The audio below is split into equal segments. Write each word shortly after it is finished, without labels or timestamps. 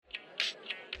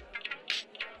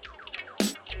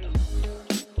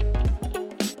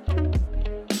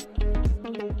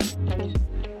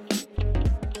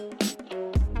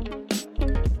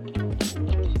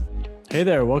Hey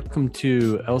there, welcome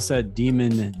to LSAT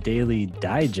Demon Daily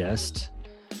Digest.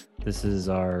 This is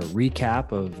our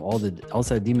recap of all the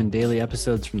LSAT Demon Daily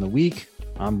episodes from the week.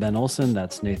 I'm Ben Olson,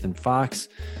 that's Nathan Fox.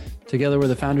 Together we're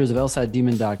the founders of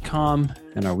LSATdemon.com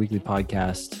and our weekly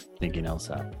podcast, Thinking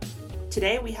LSAT.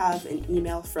 Today we have an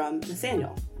email from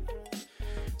Nathaniel.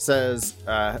 Says,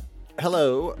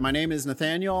 hello, my name is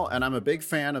Nathaniel and I'm a big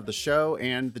fan of the show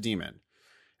and the Demon.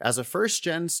 As a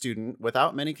first-gen student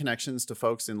without many connections to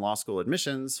folks in law school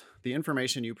admissions, the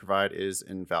information you provide is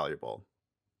invaluable.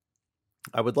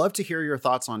 I would love to hear your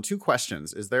thoughts on two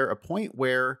questions. Is there a point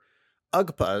where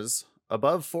UGPAs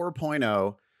above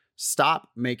 4.0 stop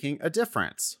making a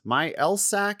difference? My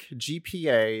LSAC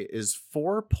GPA is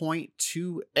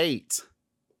 4.28.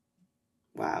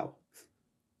 Wow.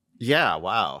 Yeah,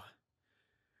 wow.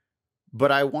 But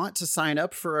I want to sign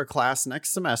up for a class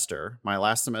next semester, my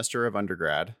last semester of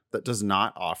undergrad, that does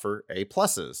not offer A+.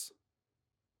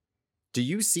 Do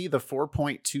you see the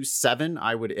 4.27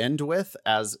 I would end with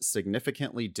as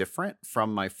significantly different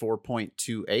from my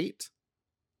 4.28?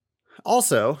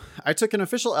 Also, I took an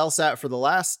official LSAT for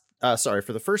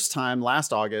the first time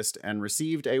last August and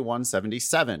received a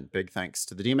 177. Big thanks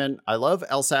to the Demon. I love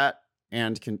LSAT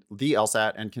and the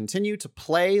LSAT and continue to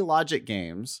play logic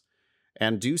games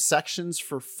and do sections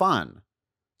for fun,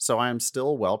 so I am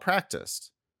still well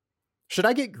practiced. Should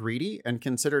I get greedy and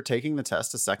consider taking the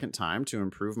test a second time to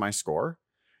improve my score?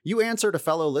 You answered a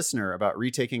fellow listener about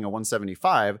retaking a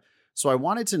 175, so I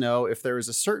wanted to know if there is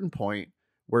a certain point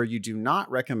where you do not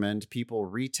recommend people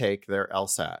retake their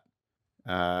LSAT.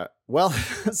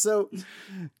 So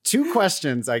two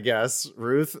questions, I guess,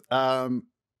 Ruth.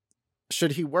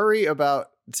 Should he worry about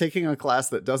taking a class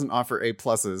that doesn't offer A+?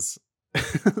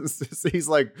 He's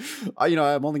like,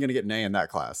 I'm only going to get an A in that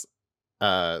class.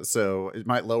 So it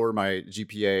might lower my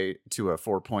GPA to a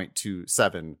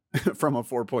 4.27 from a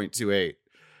 4.28.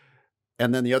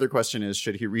 And then the other question is,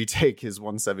 should he retake his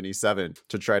 177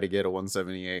 to try to get a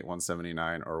 178,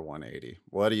 179, or 180?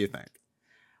 What do you think?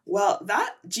 Well,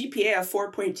 that GPA of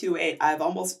 4.28, I've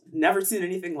almost never seen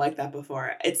anything like that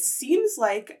before. It seems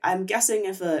like, I'm guessing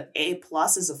if a A+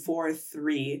 is a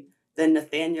 4.3, then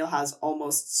Nathaniel has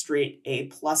almost straight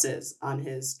A+ on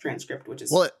his transcript, which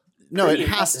is it impressive.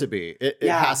 has to be. It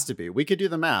has to be. We could do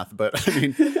the math, but I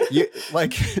mean,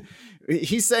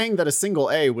 he's saying that a single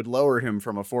A would lower him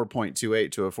from a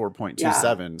 4.28 to a 4.27.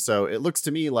 Yeah. So it looks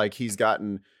to me like he's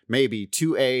gotten maybe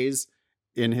 2 A's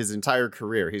in his entire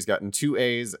career. He's gotten 2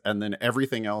 A's and then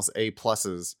everything else A+.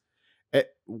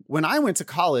 When I went to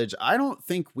college, I don't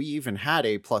think we even had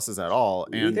A+ at all.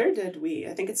 And neither did we.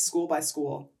 I think it's school by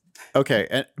school.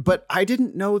 Okay, but I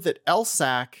didn't know that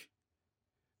LSAC,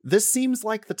 this seems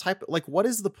like the type, what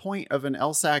is the point of an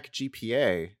LSAC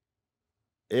GPA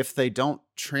if they don't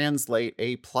translate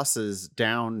A+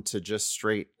 down to just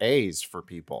straight A's for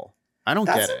people? I don't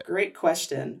get it. That's a great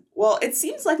question. Well, it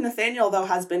seems like Nathaniel, though,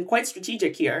 has been quite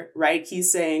strategic here, right?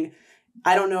 He's saying,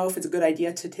 I don't know if it's a good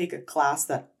idea to take a class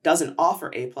that doesn't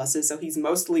offer A+, so he's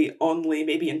mostly only,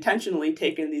 maybe intentionally,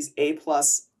 taken these A+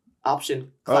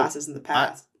 option classes in the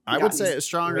past. I would say it's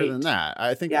stronger than that.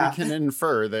 I think we can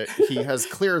infer that he has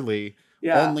clearly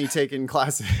only taken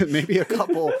classes, maybe a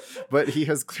couple, but he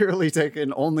has clearly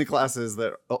taken only classes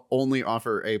that only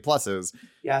offer A+.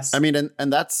 Yes. I mean,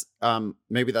 and that's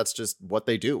maybe that's just what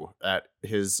they do at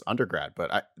his undergrad.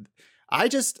 But I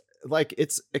just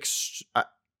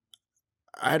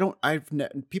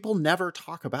people never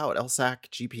talk about LSAC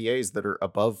GPAs that are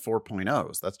above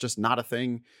 4.0s. That's just not a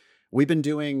thing. We've been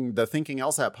doing the Thinking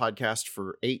LSAT podcast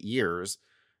for 8 years.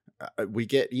 We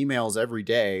get emails every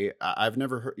day. I've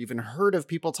never even heard of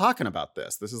people talking about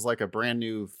this. This is like a brand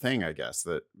new thing, I guess,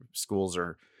 that schools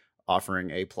are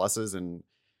offering A+. And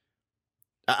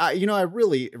I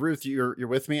really, Ruth, you're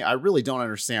with me. I really don't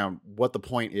understand what the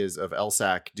point is of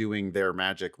LSAC doing their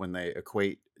magic when they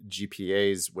equate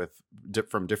GPAs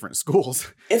from different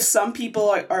schools. If some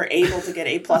people are able to get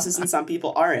A+ and some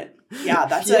people aren't. Yeah,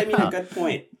 that's a good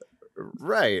point.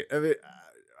 Right. I mean,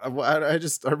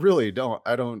 I really don't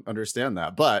understand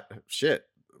that, but shit.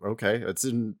 Okay. It's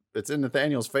in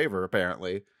Nathaniel's favor,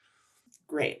 apparently.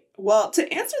 Great. Well,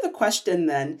 to answer the question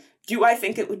then, do I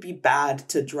think it would be bad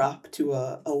to drop to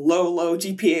a low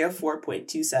GPA of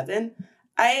 4.27?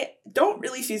 I don't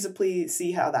really feasibly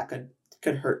see how that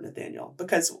could hurt Nathaniel,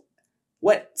 because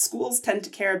what schools tend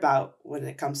to care about when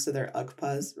it comes to their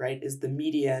UGPAs, right, is the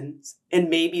medians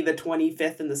and maybe the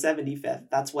 25th and the 75th.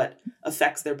 That's what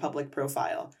affects their public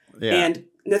profile. Yeah. And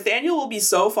Nathaniel will be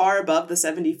so far above the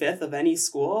 75th of any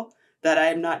school that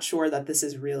I'm not sure that this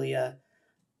is really a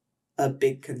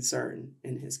big concern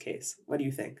in his case. What do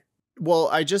you think? Well,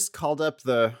 I just called up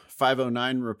the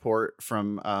 509 report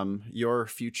from your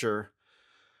future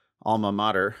alma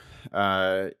mater,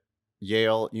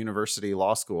 Yale University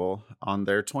Law School, on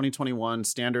their 2021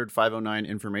 Standard 509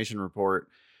 Information Report.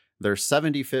 Their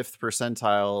 75th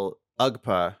percentile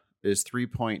UGPA is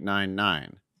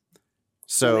 3.99.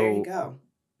 So there you go.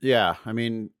 Yeah, I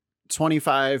mean,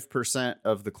 25%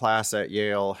 of the class at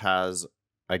Yale has,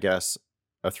 I guess,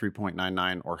 a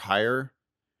 3.99 or higher.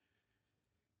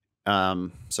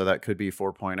 So that could be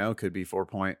 4.0, could be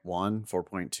 4.1,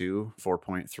 4.2,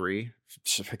 4.3.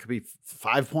 It could be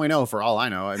 5.0 for all I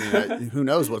know. I mean, who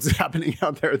knows what's happening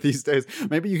out there these days?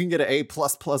 Maybe you can get an A+++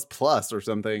 or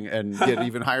something and get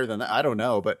even higher than that. I don't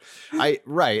know, but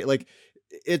like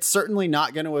it's certainly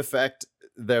not going to affect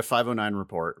the 509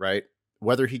 report, right?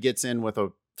 Whether he gets in with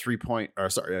a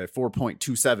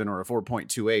 4.27 or a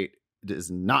 4.28 is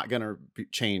not going to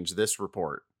change this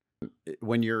report.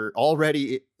 When you're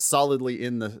already solidly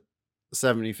in the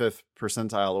 75th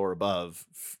percentile or above,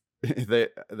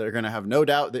 they're going to have no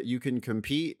doubt that you can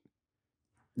compete.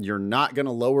 You're not going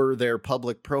to lower their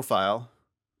public profile.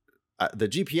 The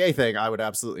GPA thing, I would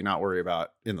absolutely not worry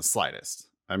about in the slightest.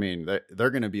 I mean,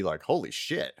 they're going to be like, holy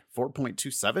shit,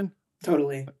 4.27?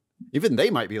 Totally. Even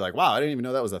they might be like, wow, I didn't even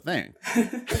know that was a thing.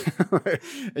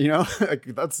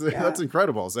 That's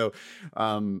incredible. So,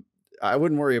 I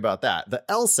wouldn't worry about that. The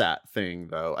LSAT thing,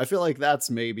 though, I feel like that's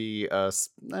maybe I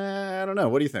don't know.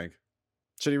 What do you think?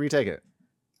 Should he retake it?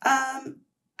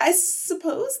 I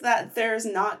suppose that there's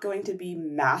not going to be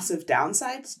massive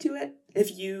downsides to it.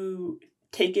 If you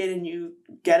take it and you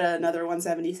get another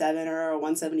 177 or a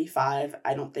 175,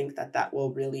 I don't think that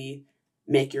will really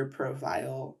make your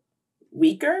profile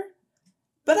weaker.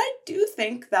 But I do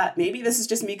think that maybe this is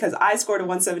just me because I scored a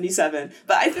 177.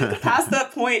 But I think past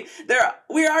that point,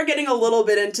 we are getting a little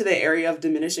bit into the area of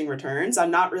diminishing returns. I'm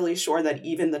not really sure that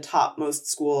even the topmost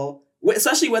school,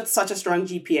 especially with such a strong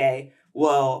GPA,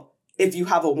 will, if you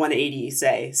have a 180,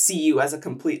 say, see you as a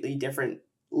completely different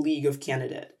league of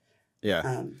candidate.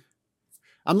 Yeah.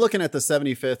 I'm looking at the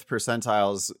 75th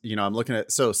percentiles. I'm looking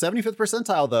at, so 75th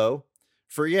percentile, though,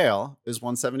 for Yale is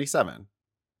 177.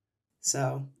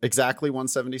 So exactly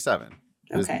 177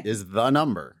 is the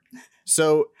number.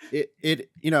 So it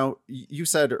you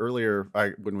said earlier,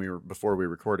 before we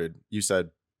recorded, you said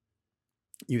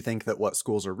you think that what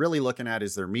schools are really looking at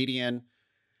is their median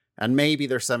and maybe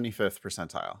their 75th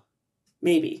percentile.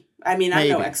 Maybe. I mean, I'm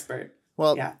no expert.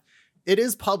 Well, yeah. It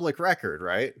is public record,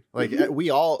 right? Like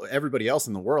everybody else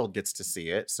in the world gets to see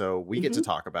it. So we get to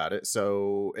talk about it.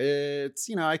 So it's,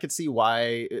 I could see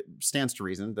why it stands to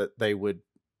reason that they would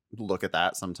look at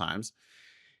that sometimes.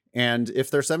 And if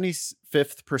their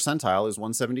 75th percentile is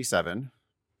 177,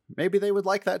 maybe they would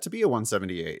like that to be a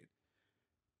 178.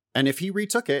 And if he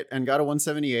retook it and got a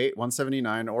 178,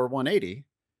 179, or 180,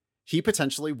 he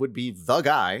potentially would be the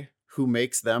guy who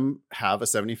makes them have a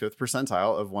 75th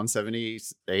percentile of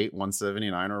 178,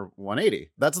 179, or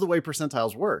 180. That's the way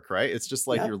percentiles work, right? It's just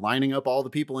like you're lining up all the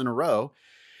people in a row,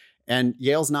 and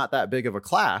Yale's not that big of a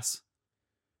class,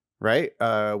 right?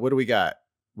 What do we got?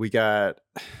 We got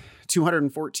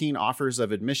 214 offers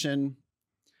of admission,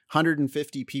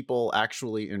 150 people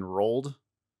actually enrolled.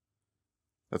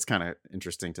 That's kind of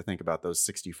interesting to think about, those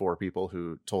 64 people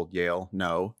who told Yale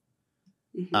no.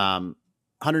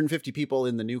 150 people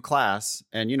in the new class.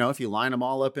 And, if you line them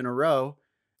all up in a row,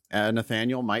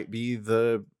 Nathaniel might be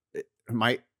the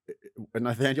 75th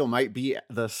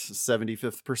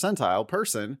percentile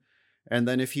person. And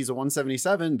then if he's a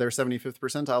 177, their 75th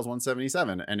percentile is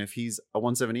 177. And if he's a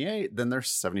 178, then their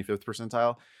 75th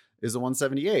percentile is a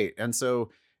 178. And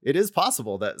so it is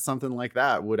possible that something like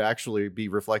that would actually be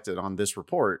reflected on this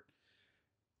report.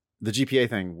 The GPA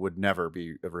thing would never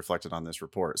be reflected on this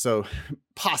report. So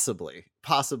possibly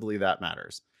that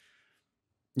matters.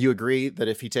 You agree that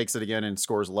if he takes it again and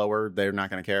scores lower, they're not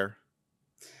going to care?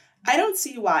 I don't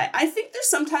see why. I think there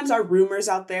sometimes are rumors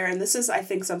out there, and this is, I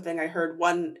think, something I heard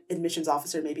one admissions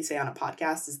officer maybe say on a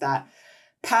podcast, is that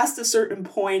past a certain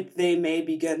point, they may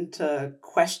begin to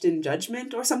question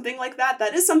judgment or something like that.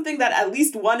 That is something that at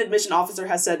least one admission officer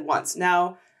has said once.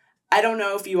 Now, I don't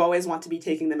know if you always want to be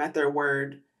taking them at their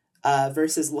word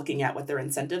versus looking at what their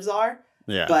incentives are.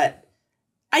 Yeah. But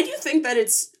I do think that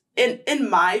it's, in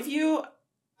my view,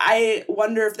 I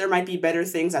wonder if there might be better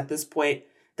things at this point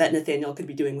that Nathaniel could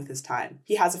be doing with his time.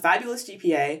 He has a fabulous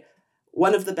GPA,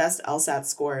 one of the best LSAT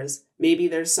scores. Maybe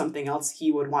there's something else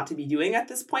he would want to be doing at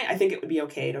this point. I think it would be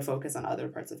okay to focus on other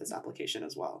parts of his application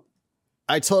as well.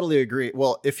 I totally agree.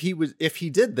 Well, if he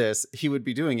did this, he would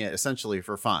be doing it essentially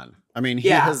for fun. I mean, he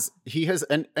has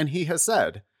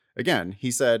said, again,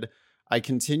 he said, I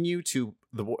continue to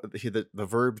the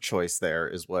verb choice there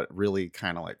is what really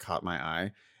kind of like caught my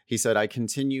eye. He said, "I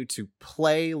continue to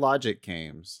play logic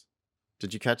games."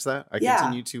 Did you catch that? I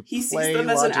continue to he play sees them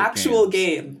as an actual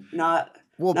game, not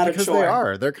because a chore. they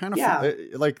are. They're kind of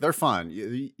like they're fun.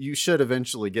 You should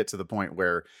eventually get to the point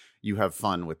where you have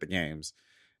fun with the games.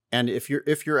 And if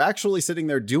you're actually sitting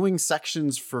there doing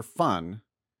sections for fun,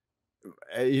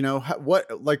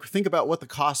 think about what the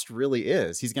cost really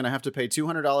is. He's going to have to pay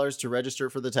 $200 to register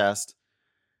for the test,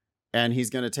 and he's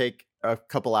going to take a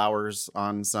couple hours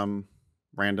on some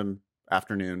random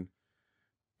afternoon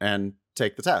and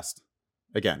take the test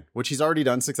again, which he's already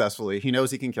done successfully. He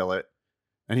knows he can kill it,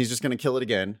 and he's just going to kill it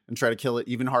again and try to kill it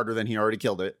even harder than he already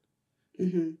killed it.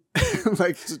 Mm-hmm.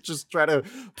 Like, to just try to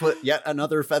put yet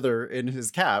another feather in his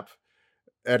cap.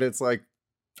 And it's like,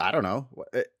 I don't know.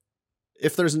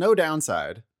 If there's no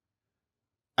downside,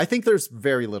 I think there's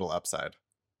very little upside.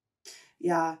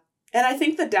 Yeah. And I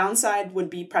think the downside would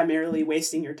be primarily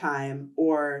wasting your time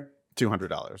or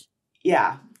 $200.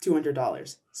 Yeah,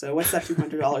 $200. So what's that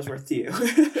 $200 worth to you?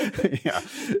 Yeah.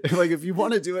 Like, if you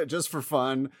want to do it just for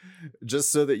fun,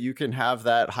 just so that you can have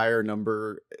that higher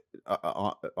number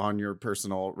on your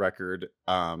personal record,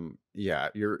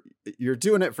 you're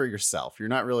doing it for yourself. You're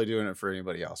not really doing it for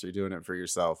anybody else. You're doing it for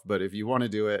yourself. But if you want to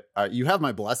do it, you have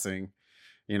my blessing.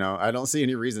 I don't see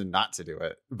any reason not to do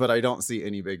it, but I don't see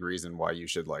any big reason why you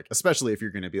should, like, especially if you're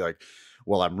going to be like,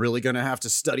 well, I'm really going to have to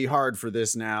study hard for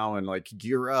this now and like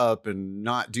gear up and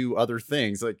not do other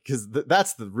things, like, because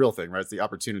that's the real thing, right? It's the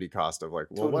opportunity cost of like,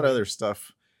 well, Totally. What other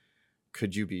stuff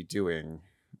could you be doing?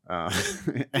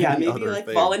 Maybe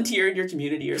like volunteer in your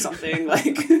community or something.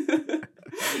 Like,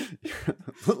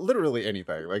 literally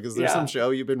anything. Like, is there some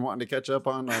show you've been wanting to catch up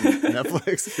on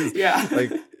Netflix? Yeah,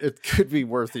 like, it could be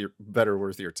worth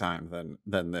your time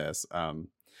than this.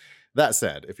 That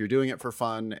said, if you're doing it for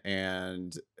fun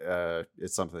and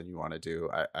it's something you want to do,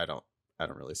 I don't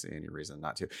really see any reason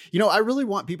not to. I really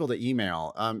want people to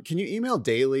email. Can you email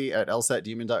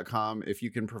daily@lsatdemon.com if you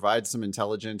can provide some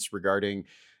intelligence regarding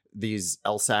these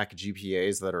LSAC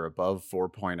GPAs that are above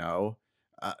 4.0?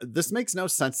 This makes no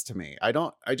sense to me. I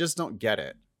just don't get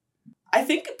it. I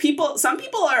think some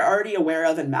people are already aware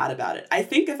of and mad about it. I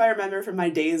think if I remember from my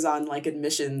days on like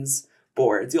admissions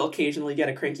boards, you'll occasionally get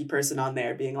a cranky person on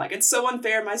there being like, it's so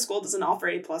unfair, my school doesn't offer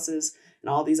A+, and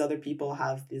all these other people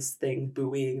have this thing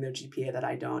buoying their GPA that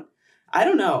I don't. I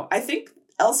don't know. I think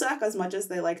LSAC, as much as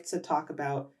they like to talk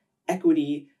about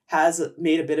equity, has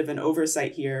made a bit of an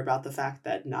oversight here about the fact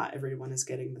that not everyone is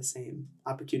getting the same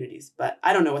opportunities. But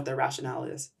I don't know what their rationale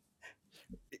is.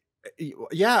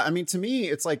 Yeah, I mean, to me,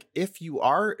 it's like, if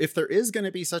there is going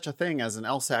to be such a thing as an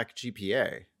LSAC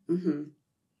GPA, mm-hmm.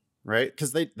 right?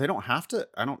 Because they don't have to.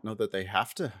 I don't know that they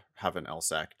have to have an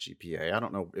LSAC GPA. I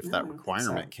don't know if that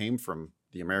requirement came from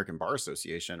the American Bar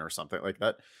Association or something like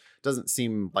that. Doesn't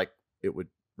seem like it would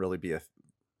really be a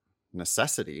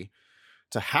necessity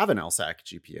to have an LSAC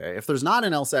GPA. If there's not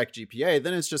an LSAC GPA,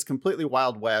 then it's just completely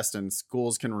Wild West and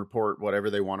schools can report whatever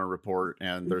they want to report,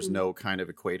 and there's no kind of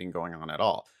equating going on at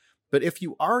all. But if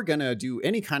you are going to do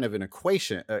any kind of an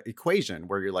equation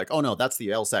where you're like, oh no, that's the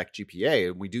LSAC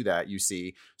GPA, and we do that, you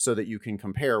see, so that you can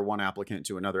compare one applicant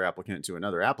to another applicant to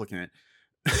another applicant.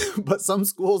 But some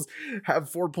schools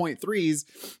have 4.3s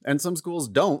and some schools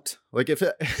don't. Like, if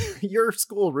your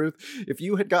school, Ruth, if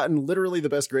you had gotten literally the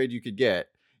best grade you could get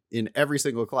in every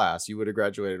single class, you would have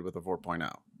graduated with a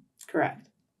 4.0. Correct.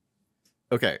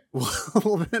 Okay.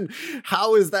 Well, then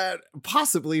how is that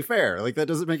possibly fair? Like, that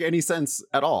doesn't make any sense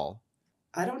at all.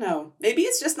 I don't know. Maybe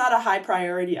it's just not a high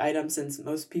priority item since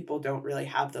most people don't really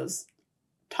have those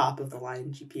top of the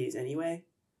line GPAs anyway.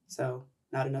 So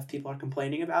not enough people are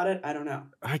complaining about it. I don't know.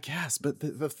 I guess. But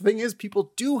the thing is,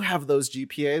 people do have those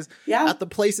GPAs at the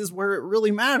places where it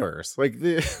really matters. Like,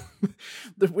 this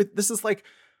is like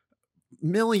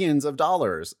millions of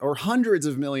dollars or hundreds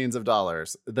of millions of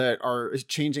dollars that are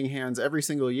changing hands every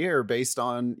single year based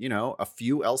on, a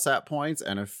few LSAT points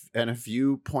and a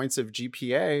few points of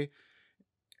GPA.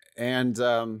 And,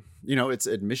 it's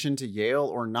admission to Yale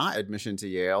or not admission to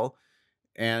Yale.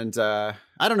 And I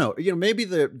don't know, maybe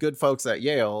the good folks at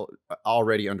Yale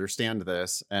already understand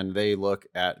this and they look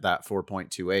at that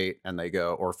 4.28 and they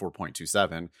go, or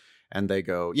 4.27, and they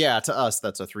go, yeah, to us,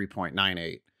 that's a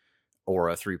 3.98 or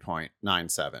a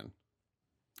 3.97.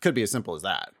 Could be as simple as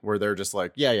that, where they're just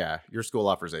like, yeah, your school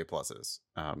offers A+.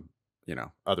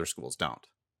 Other schools don't.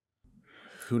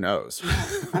 Who knows?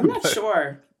 I'm not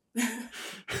sure.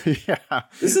 Yeah.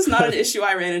 This is not an issue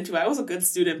I ran into. I was a good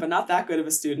student, but not that good of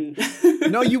a student.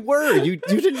 No, you were. You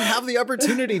didn't have the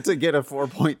opportunity to get a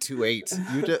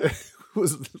 4.28. It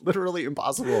was literally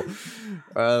impossible.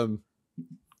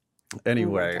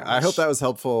 Anyway, Oh my I hope gosh. that was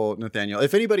helpful, Nathaniel.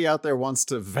 If anybody out there wants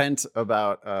to vent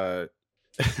about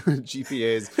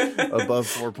GPAs above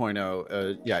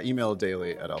 4.0, yeah, email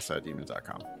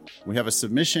daily@lsatdemons.com. We have a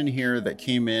submission here that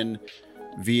came in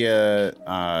via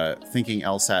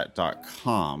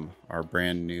thinkinglsat.com, our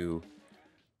brand new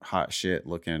hot shit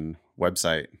looking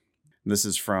website. This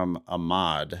is from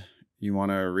Ahmad. You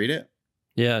want to read it?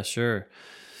 Yeah, sure.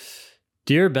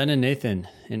 Dear Ben and Nathan,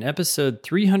 in episode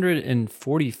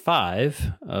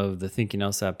 345 of the Thinking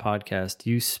LSAT podcast,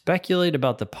 you speculate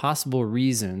about the possible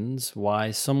reasons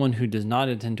why someone who does not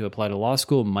intend to apply to law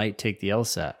school might take the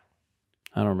LSAT.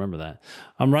 I don't remember that.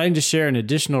 I'm writing to share an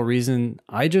additional reason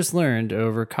I just learned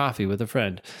over coffee with a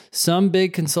friend. Some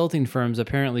big consulting firms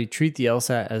apparently treat the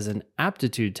LSAT as an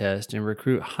aptitude test and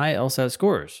recruit high LSAT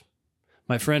scores.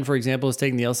 My friend, for example, is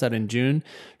taking the LSAT in June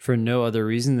for no other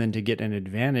reason than to get an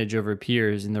advantage over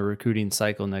peers in the recruiting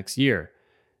cycle next year.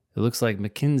 It looks like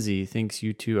McKinsey thinks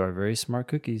you two are very smart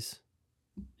cookies.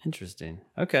 Interesting.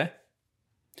 Okay.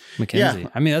 McKinsey. Yeah.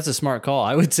 I mean, that's a smart call.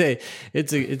 I would say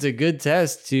it's a good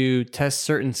test to test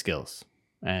certain skills.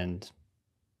 And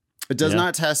It does Yeah.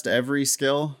 not test every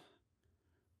skill,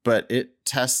 but it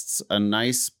tests a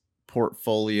nice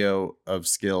portfolio of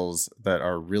skills that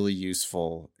are really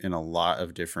useful in a lot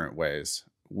of different ways.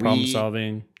 problem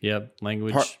solving. Yep.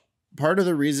 Language. Part of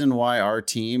the reason why our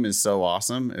team is so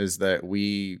awesome is that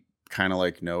we kind of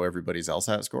like know everybody's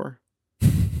LSAT score.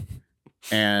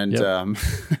 And Yep.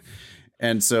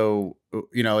 and so,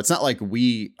 you know, it's not like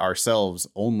we ourselves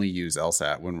only use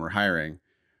LSAT when we're hiring,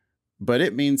 but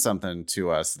it means something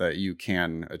to us that you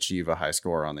can achieve a high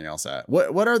score on the LSAT.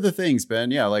 What are the things,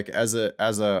 Ben? Yeah, like as a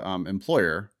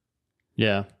employer,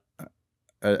 Yeah.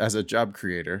 as a job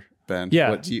creator, Ben. Yeah.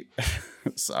 What do you?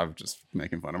 So I'm just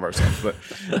making fun of ourselves, but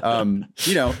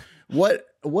you know,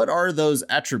 what are those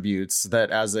attributes that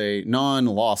as a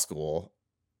non-law school,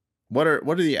 what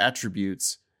are the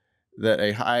attributes that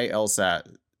a high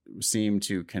LSAT seem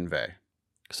to convey?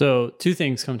 So two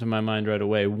things come to my mind right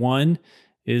away. One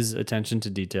is attention to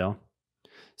detail.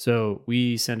 So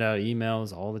we send out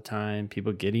emails all the time.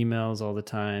 People get emails all the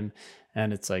time.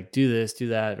 And it's like, do this, do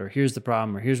that, or here's the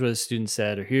problem, or here's what a student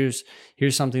said, or here's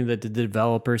something that the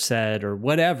developer said, or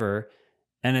whatever.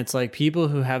 And it's like people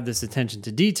who have this attention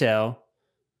to detail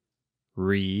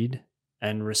read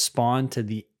and respond to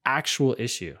the actual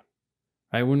issue.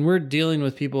 Right? When we're dealing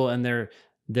with people and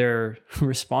they're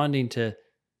responding to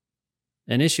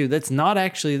an issue that's not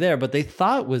actually there, but they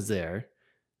thought was there,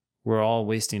 we're all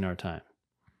wasting our time.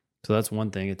 So that's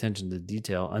one thing, attention to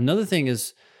detail. Another thing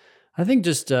is, I think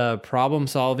just problem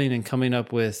solving and coming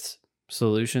up with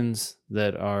solutions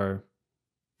that are,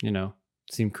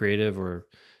 seem creative or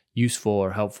useful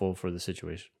or helpful for the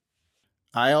situation.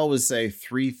 I always say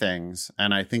three things,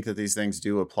 and I think that these things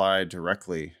do apply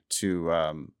directly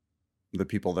to the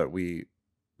people that we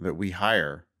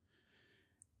hire.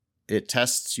 It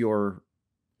tests your,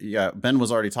 Ben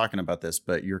was already talking about this,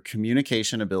 but your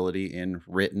communication ability in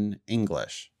written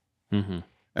English. Mm-hmm.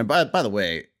 And by the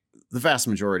way, the vast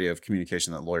majority of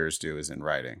communication that lawyers do is in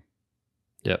writing.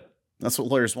 Yep. That's what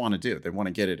lawyers want to do. They want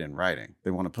to get it in writing.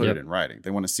 They want to put it in writing.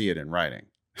 They want to see it in writing.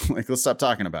 Like, let's stop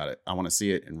talking about it. I want to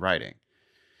see it in writing.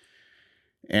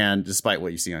 And despite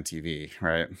what you see on TV,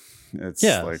 right? It's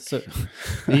like, so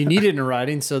you need it in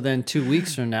writing. So then 2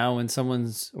 weeks from now,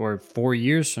 or 4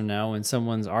 years from now, when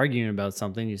someone's arguing about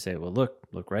something, you say, well,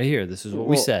 look right here. This is what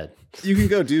we said. You can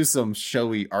go do some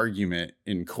showy argument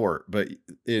in court, but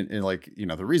in like,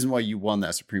 the reason why you won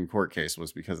that Supreme Court case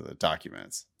was because of the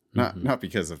documents, not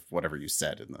because of whatever you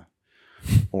said in the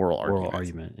oral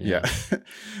argument. Yeah.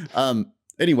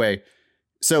 Anyway,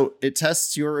 so it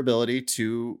tests your ability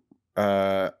to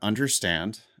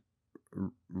understand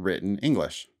written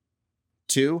English.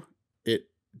 2, it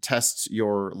tests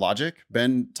your logic.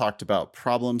 Ben talked about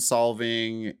problem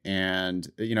solving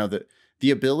and, the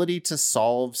ability to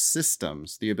solve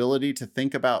systems, the ability to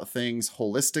think about things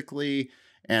holistically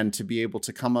and to be able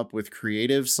to come up with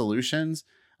creative solutions.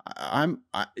 My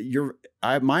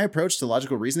approach to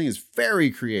logical reasoning is very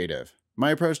creative.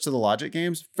 My approach to the logic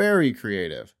games, very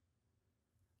creative.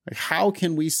 Like, how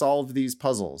can we solve these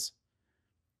puzzles?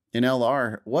 In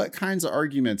LR, what kinds of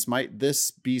arguments might this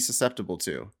be susceptible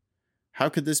to? How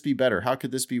could this be better? How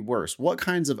could this be worse? What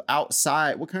kind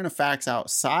of facts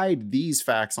outside these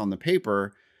facts on the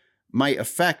paper might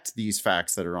affect these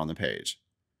facts that are on the page?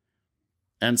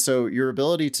 And so your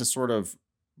ability to sort of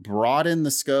broaden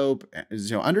the scope is,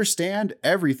 understand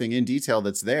everything in detail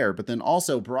that's there, but then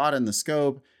also broaden the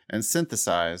scope and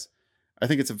synthesize. I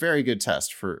think it's a very good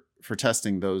test for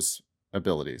testing those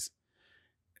abilities.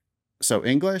 So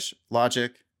English,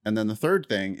 logic, and then the third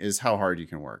thing is how hard you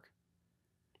can work.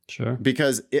 Sure.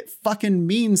 Because it fucking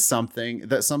means something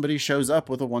that somebody shows up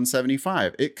with a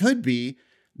 175. It could be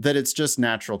that it's just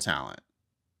natural talent.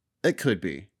 It could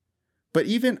be. But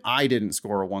even I didn't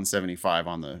score a 175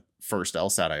 on the first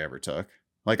LSAT I ever took.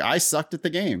 Like, I sucked at the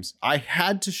games. I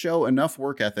had to show enough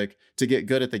work ethic to get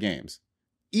good at the games.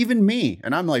 Even me.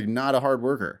 And I'm like not a hard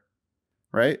worker.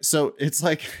 Right. So it's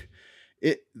like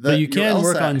but you can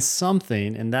work on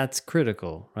something, and that's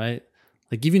critical, right?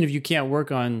 Like, even if you can't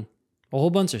work on a whole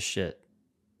bunch of shit,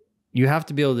 you have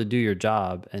to be able to do your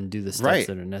job and do the steps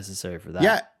that are necessary for that.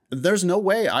 Yeah. There's no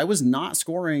way I was not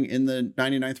scoring in the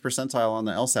 99th percentile on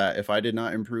the LSAT if I did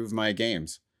not improve my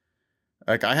games.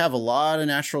 Like, I have a lot of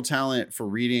natural talent for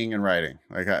reading and writing.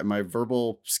 Like, my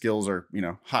verbal skills are,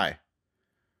 high.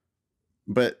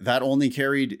 But that only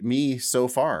carried me so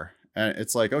far. And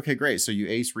it's like, okay, great. So you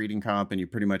ace reading comp and you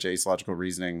pretty much ace logical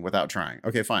reasoning without trying.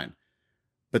 Okay, fine.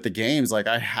 But the games, like,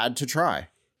 I had to try.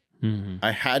 Mm-hmm.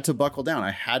 I had to buckle down.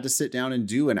 I had to sit down and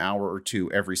do an hour or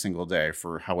two every single day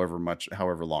for however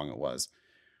long it was.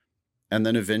 And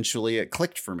then eventually it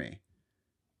clicked for me.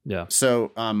 Yeah.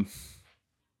 So,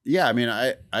 yeah, I mean,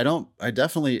 I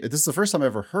definitely, this is the first time I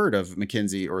ever heard of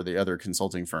McKinsey or the other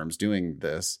consulting firms doing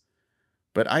this,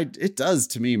 but it does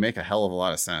to me make a hell of a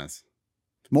lot of sense.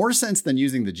 More sense than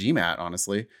using the GMAT,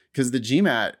 honestly, because the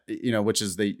GMAT, which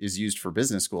is used for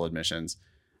business school admissions.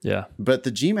 Yeah. But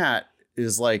the GMAT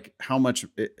is like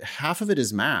half of it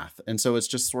is math. And so it's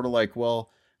just sort of like, well,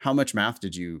 how much math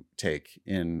did you take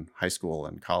in high school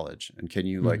and college? And can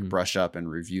you like brush up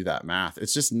and review that math?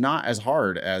 It's just not as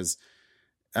hard as,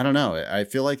 I don't know. I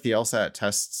feel like the LSAT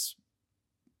tests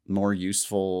more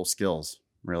useful skills,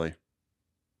 really.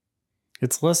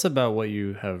 It's less about what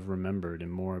you have remembered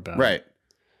and more about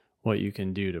what you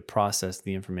can do to process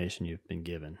the information you've been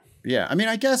given. Yeah. I mean,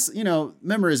 I guess,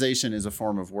 memorization is a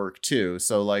form of work too.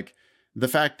 So like the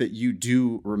fact that you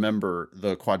do remember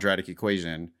the quadratic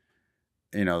equation,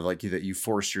 like that you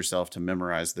forced yourself to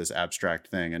memorize this abstract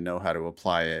thing and know how to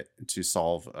apply it to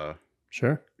solve a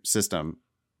system,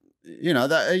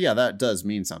 that does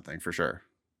mean something for sure.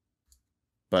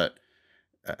 But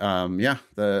the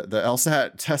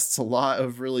LSAT tests a lot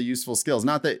of really useful skills.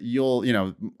 Not that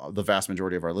the vast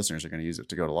majority of our listeners are going to use it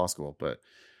to go to law school, but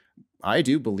I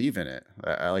do believe in it.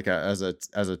 As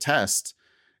a test,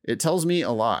 it tells me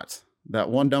a lot.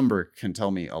 That one number can tell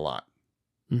me a lot.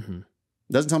 Mm-hmm.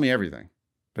 Doesn't tell me everything,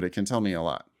 but it can tell me a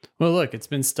lot. Well, look, it's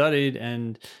been studied,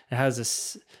 and it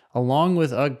has along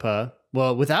with UGPA.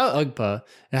 Well, without UGPA,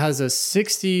 it has a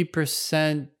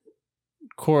 60%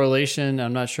 correlation.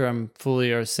 I'm not sure I'm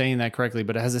fully saying that correctly,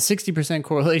 but it has a 60%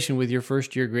 correlation with your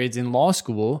first year grades in law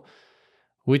school,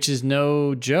 which is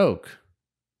no joke.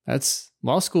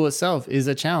 Law school itself is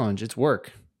a challenge. It's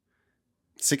work.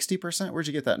 60%? Where'd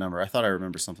you get that number? I thought I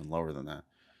remember something lower than that.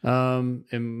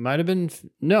 It might have been,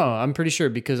 no, I'm pretty sure,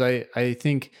 because I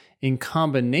think in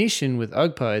combination with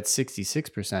UGPA, it's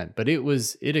 66%, but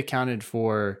it accounted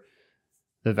for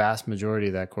the vast majority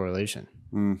of that correlation.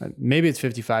 Maybe it's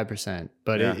 55%,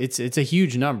 but it's a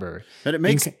huge number. But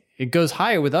it goes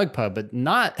higher with UGPA, but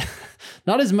not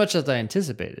as much as I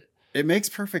anticipated. It makes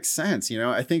perfect sense.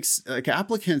 I think like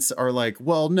applicants are like,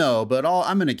 well, no, but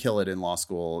I'm going to kill it in law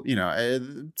school.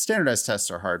 Standardized tests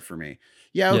are hard for me.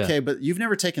 Yeah. Okay. But you've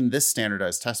never taken this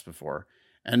standardized test before.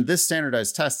 And this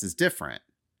standardized test is different.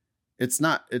 It's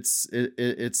not a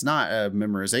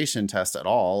memorization test at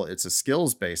all. It's a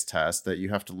skills-based test that you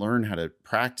have to learn how to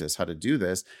practice, how to do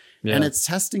this. Yeah. And it's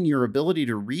testing your ability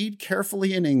to read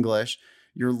carefully in English,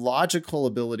 your logical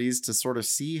abilities to sort of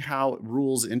see how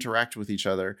rules interact with each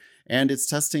other. And it's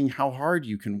testing how hard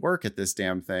you can work at this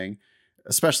damn thing,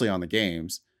 especially on the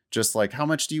games. Just like, how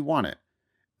much do you want it?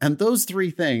 And those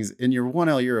three things in your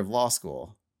 1L year of law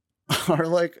school are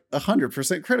like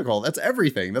 100% critical. That's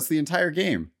everything. That's the entire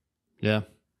game. Yeah.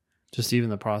 Just even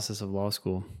the process of law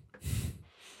school.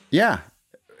 Yeah.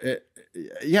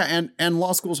 And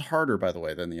law school's harder, by the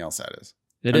way, than the LSAT is.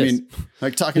 I mean,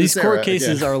 like talking these to Sarah, court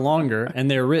cases are longer, and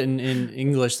they're written in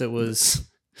English that was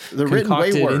they're written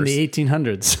way worse in the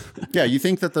 1800s. Yeah, you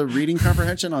think that the reading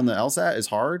comprehension on the LSAT is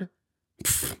hard?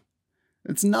 Pfft,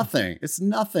 it's nothing. It's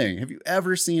nothing. Have you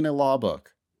ever seen a law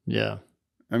book? Yeah.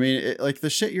 I mean, like the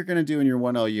shit you're going to do in your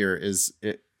 1L year is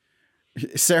it.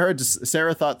 Sarah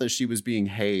thought that she was being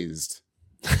hazed.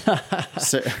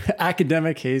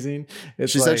 Academic hazing.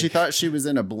 She said she thought she was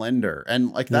in a blender,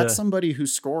 and like that's somebody who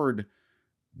scored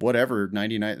whatever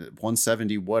 99,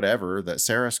 170, whatever that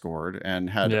Sarah scored,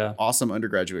 and had awesome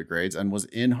undergraduate grades and was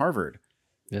in Harvard.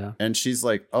 Yeah, and she's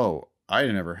like, "Oh, I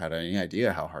never had any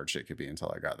idea how hard shit could be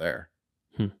until I got there."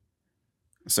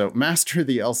 So master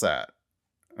the LSAT.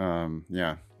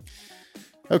 Yeah.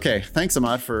 Okay, thanks,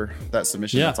 Ahmad, for that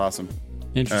submission. Yeah. That's awesome.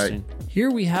 Interesting. Here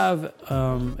we have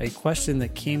a question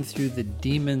that came through the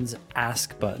Demons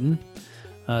Ask button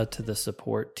to the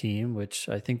support team, which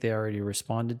I think they already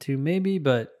responded to maybe,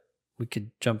 but we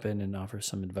could jump in and offer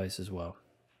some advice as well.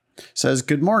 Says,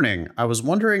 good morning. I was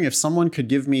wondering if someone could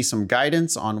give me some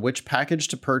guidance on which package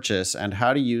to purchase and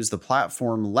how to use the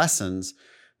platform Lessons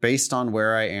based on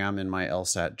where I am in my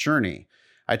LSAT journey.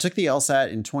 I took the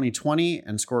LSAT in 2020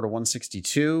 and scored a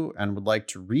 162 and would like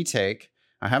to retake.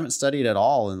 I haven't studied at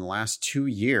all in the last 2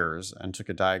 years and took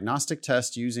a diagnostic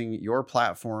test using your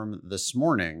platform this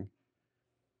morning,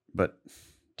 but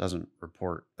doesn't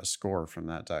report a score from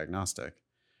that diagnostic.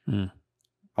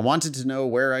 I wanted to know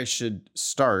where I should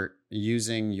start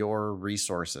using your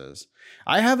resources.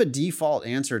 I have a default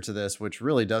answer to this, which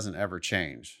really doesn't ever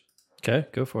change. Okay,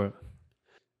 go for it.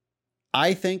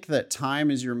 I think that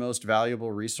time is your most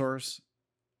valuable resource.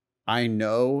 I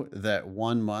know that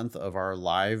 1 month of our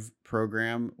live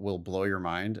program will blow your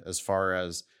mind as far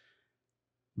as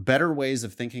better ways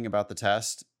of thinking about the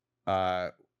test,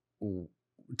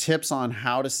 tips on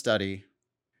how to study,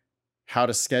 how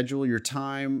to schedule your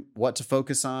time, what to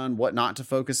focus on, what not to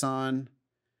focus on,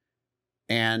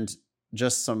 and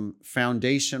just some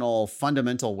foundational,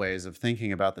 fundamental ways of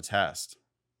thinking about the test.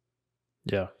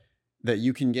 Yeah. That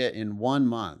you can get in 1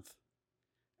 month.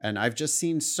 And I've just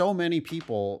seen so many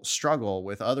people struggle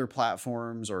with other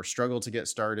platforms or struggle to get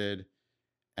started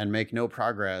and make no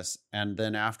progress. And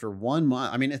then after 1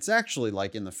 month, I mean, it's actually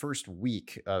like in the first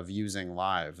week of using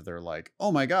live, they're like,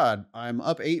 oh my God, I'm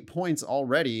up 8 points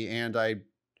already. And I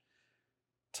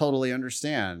totally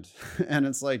understand. And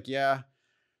it's like, yeah,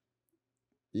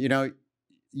 you know,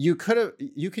 you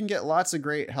can get lots of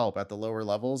great help at the lower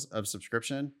levels of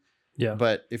subscription. Yeah.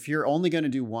 But if you're only going to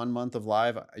do 1 month of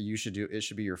live, it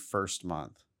should be your first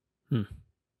month.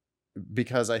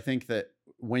 Because I think that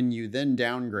when you then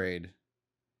downgrade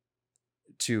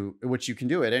to, which you can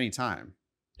do at any time.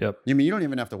 Yep. I mean, you don't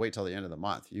even have to wait till the end of the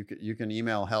month. You can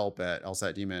email help at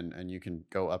LSAT Demon and you can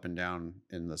go up and down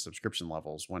in the subscription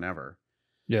levels whenever.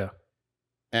 Yeah.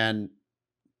 And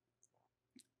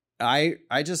I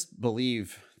just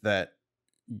believe that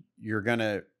you're going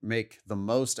to make the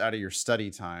most out of your study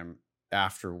time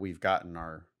after we've gotten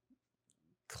our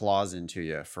claws into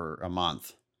you for a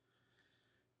month.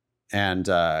 And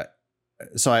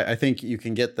so I think you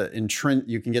can get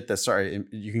you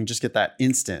can just get that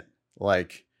instant,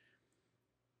 like,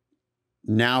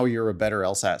 now you're a better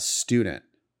LSAT student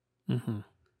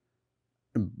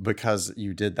because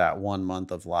you did that 1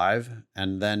 month of live.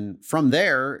 And then from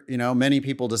there, you know, many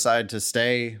people decide to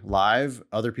stay live.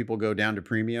 Other people go down to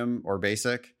premium or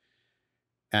basic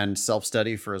and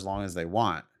self-study for as long as they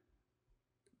want.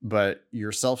 But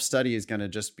your self-study is going to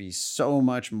just be so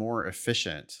much more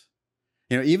efficient.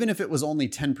 You know, even if it was only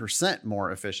 10%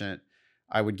 more efficient,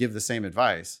 I would give the same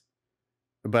advice.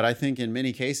 But I think in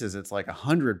many cases, it's like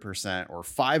 100% or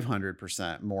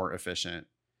 500% more efficient.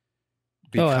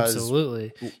 Because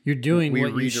absolutely. You're doing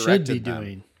what you should be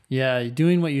doing. Yeah, you're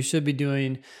doing what you should be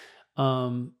doing.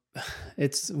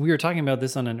 We were talking about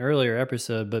this on an earlier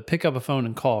episode, but pick up a phone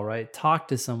and call, right? Talk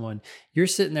to someone. You're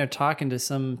sitting there talking to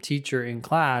some teacher in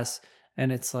class,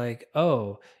 and it's like,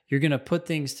 oh, you're going to put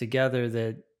things together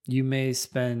that you may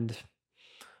spend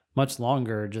much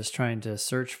longer just trying to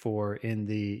search for in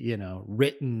the, you know,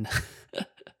 written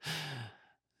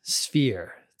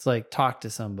sphere. It's like, talk to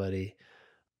somebody.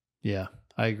 Yeah,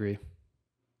 I agree.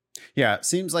 Yeah, it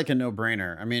seems like a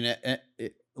no-brainer. I mean,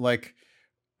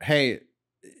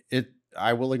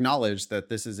 I will acknowledge that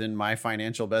this is in my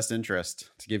financial best interest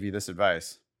to give you this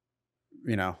advice.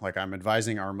 You know, like, I'm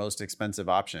advising our most expensive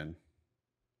option.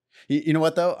 You know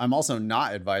what, though? I'm also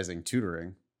not advising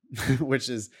tutoring, which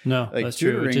is like, that's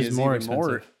tutoring true, which is more even expensive.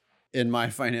 more in my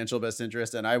financial best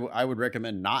interest. And I would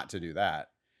recommend not to do that.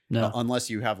 No. Unless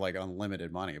you have like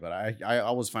unlimited money. But I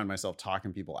always find myself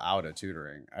talking people out of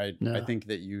tutoring. I think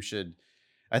that you should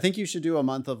do a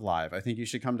month of live. I think you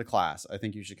should come to class. I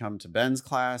think you should come to Ben's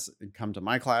class, come to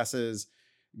my classes,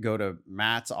 go to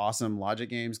Matt's awesome logic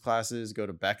games classes, go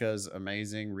to Becca's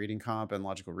amazing reading comp and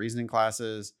logical reasoning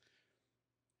classes.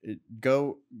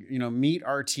 Go, you know, meet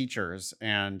our teachers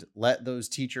and let those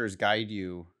teachers guide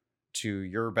you to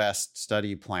your best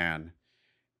study plan.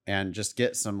 And just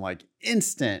get some like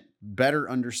instant better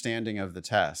understanding of the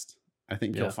test. I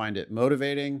think you'll find it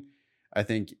motivating. I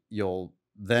think you'll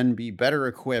then be better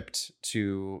equipped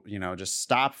to, you know, just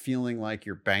stop feeling like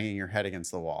you're banging your head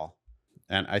against the wall.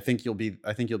 And I think you'll be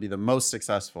the most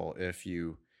successful if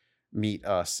you meet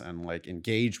us and like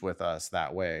engage with us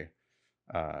that way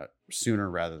sooner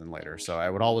rather than later. So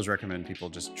I would always recommend people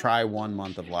just try 1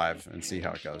 month of live and see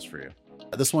how it goes for you.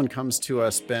 This one comes to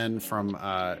us, Ben, from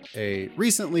a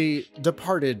recently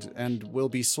departed and will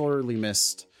be sorely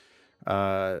missed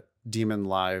Demon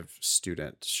Live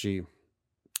student. She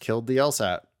killed the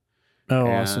LSAT. Oh,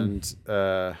 awesome.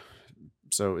 And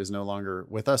so is no longer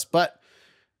with us. But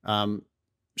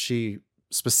she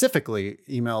specifically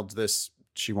emailed this.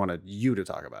 She wanted you to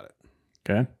talk about it.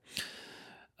 Okay.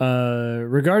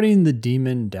 Regarding the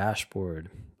Demon dashboard.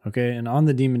 Okay. And on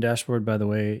the Demon dashboard, by the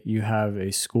way, you have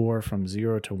a score from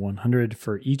 0 to 100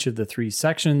 for each of the 3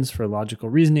 sections: for logical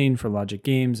reasoning, for logic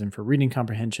games, and for reading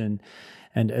comprehension.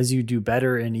 And as you do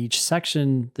better in each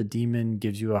section, the Demon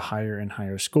gives you a higher and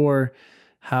higher score.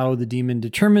 How the Demon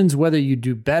determines whether you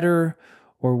do better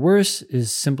or worse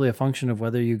is simply a function of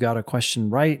whether you got a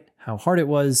question right, how hard it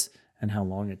was, and how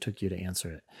long it took you to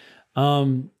answer it.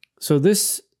 So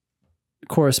this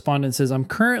correspondent says, I'm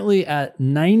currently at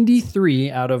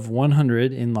 93 out of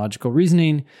 100 in logical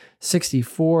reasoning,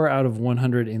 64 out of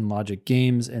 100 in logic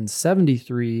games, and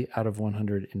 73 out of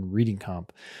 100 in reading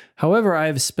comp. However, I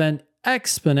have spent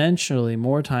exponentially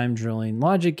more time drilling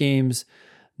logic games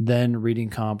than reading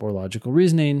comp or logical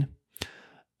reasoning.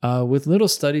 With little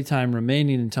study time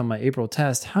remaining until my April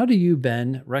test, how do you,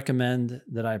 Ben, recommend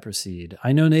that I proceed?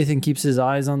 I know Nathan keeps his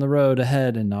eyes on the road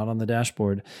ahead and not on the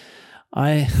dashboard.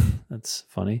 That's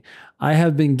funny. I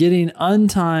have been getting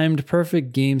untimed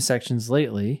perfect game sections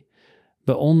lately,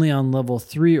 but only on level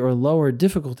 3 or lower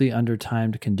difficulty under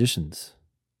timed conditions.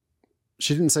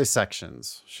 She didn't say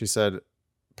sections. She said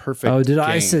perfect. Oh, did games.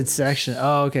 I said section?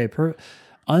 Oh, okay.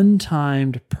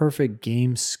 Untimed perfect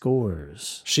game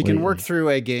scores. She can work through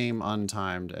a game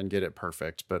untimed and get it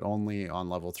perfect, but only on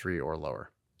level 3 or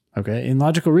lower. Okay. In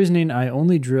logical reasoning, I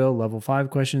only drill level 5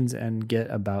 questions and get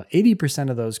about 80%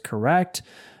 of those correct.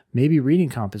 Maybe reading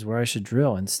comp is where I should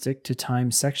drill and stick to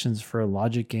timed sections for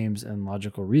logic games and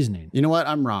logical reasoning. You know what?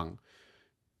 I'm wrong.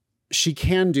 She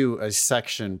can do a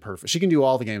section perfect. She can do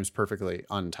all the games perfectly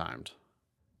untimed.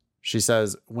 She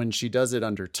says when she does it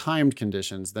under timed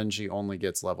conditions, then she only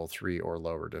gets level 3 or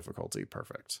lower difficulty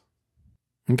perfect.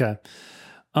 Okay.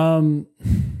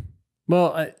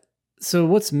 So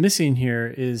what's missing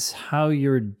here is how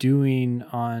you're doing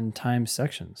on timed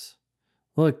sections.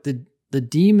 Look, the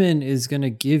Demon is going to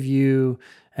give you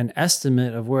an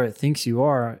estimate of where it thinks you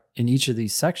are in each of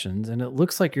these sections. And it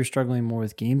looks like you're struggling more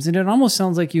with games. And it almost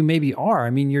sounds like you maybe are. I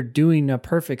mean, you're doing a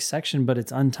perfect section, but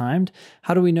it's untimed.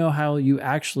 How do we know how you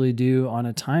actually do on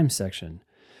a timed section?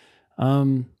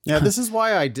 This is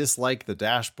why I dislike the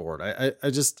dashboard.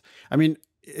 I mean,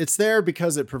 it's there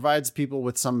because it provides people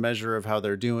with some measure of how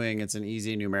they're doing. It's an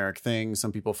easy numeric thing.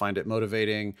 Some people find it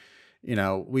motivating. You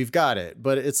know, we've got it,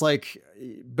 but it's like,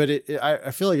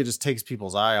 I feel like it just takes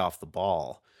people's eye off the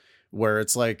ball, where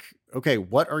it's like, okay,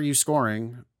 what are you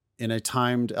scoring in a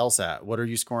timed LSAT? What are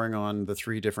you scoring on the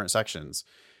 3 different sections?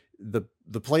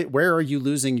 Where are you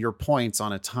losing your points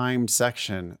on a timed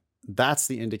section? That's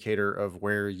the indicator of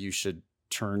where you should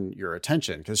turn your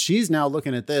attention, because she's now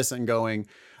looking at this and going,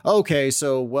 okay,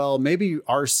 so, well, maybe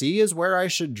RC is where I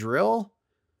should drill.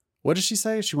 What does she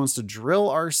say? She wants to drill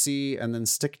RC and then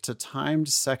stick to timed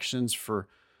sections for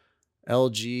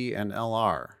LG and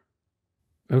LR.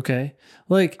 Okay.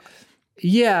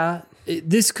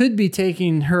 This could be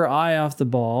taking her eye off the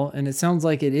ball, and it sounds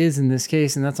like it is in this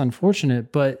case, and that's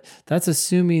unfortunate, but that's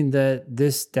assuming that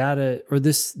this data or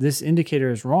this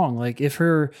indicator is wrong. Like if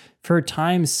her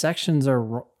timed sections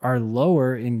are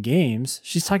lower in games,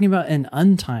 she's talking about an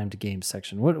untimed game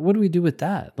section. What do we do with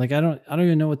that? Like I don't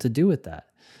even know what to do with that.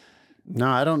 No,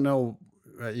 I don't know.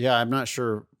 I'm not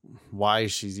sure why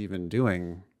she's even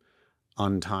doing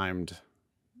untimed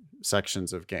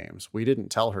sections of games. We didn't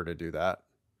tell her to do that.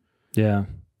 Yeah.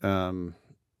 I mean,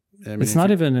 it's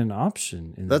not even an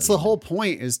option. That's the whole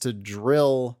point, is to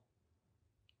drill.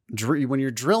 When you're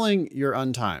drilling, you're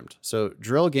untimed. So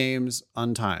drill games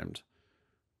untimed.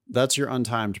 That's your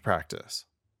untimed practice.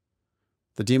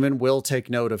 The Demon will take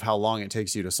note of how long it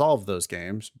takes you to solve those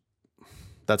games.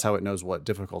 That's how it knows what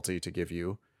difficulty to give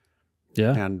you.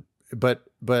 Yeah. But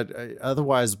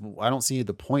otherwise, I don't see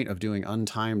the point of doing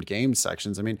untimed game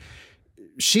sections. I mean,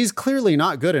 she's clearly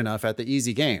not good enough at the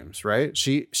easy games, right?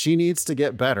 She needs to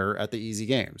get better at the easy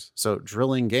games. So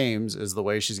drilling games is the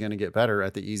way she's going to get better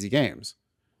at the easy games.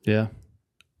 Yeah.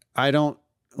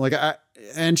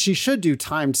 And she should do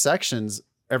timed sections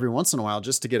every once in a while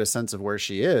just to get a sense of where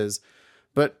she is.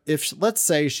 But if, let's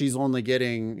say she's only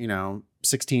getting,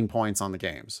 16 points on the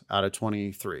games out of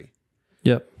 23.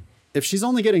 Yep. If she's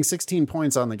only getting 16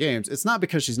 points on the games, it's not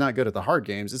because she's not good at the hard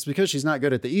games. It's because she's not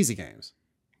good at the easy games.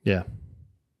 Yeah.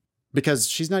 Because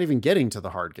she's not even getting to the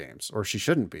hard games, or she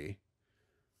shouldn't be.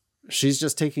 she's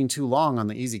just taking too long on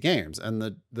the easy games, and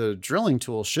the drilling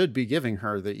tool should be giving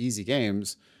her the easy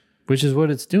games. Which is what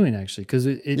it's doing, actually, because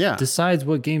it Yeah. decides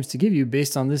what games to give you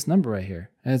based on this number right here.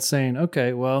 And it's saying,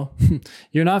 okay, well,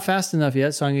 you're not fast enough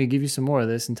yet, so I'm going to give you some more of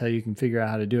this until you can figure out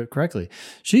how to do it correctly.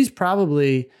 She's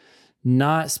probably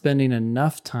not spending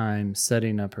enough time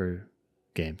setting up her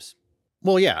games.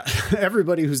 Well, yeah,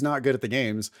 everybody who's not good at the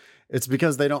games, it's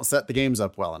because they don't set the games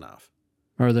up well enough.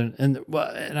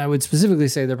 And I would specifically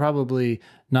say they're probably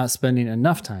not spending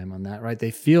enough time on that, right? They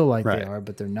feel like Right. they are,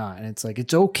 but they're not. And it's like,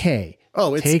 it's okay.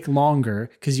 Oh, it's Take longer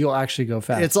because you'll actually go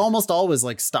faster. it's almost always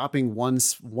like stopping one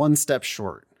step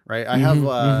short, right? I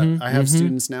have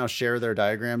students now share their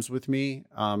diagrams with me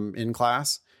in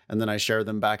class, and then I share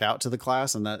them back out to the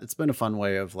class, and that it's been a fun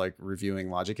way of like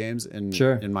reviewing logic games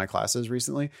in my classes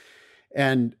recently.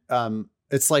 And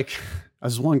it's like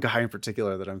there's one guy in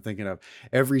particular that I'm thinking of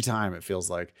every time. It feels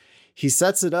like he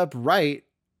sets it up right,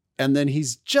 and then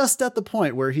he's just at the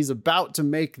point where he's about to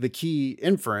make the key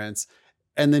inference,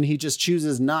 and then he just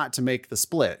chooses not to make the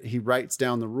split. He writes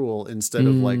down the rule instead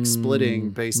of like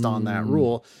splitting based on that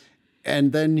rule,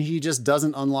 and then he just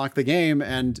doesn't unlock the game.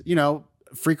 And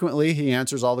frequently he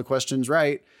answers all the questions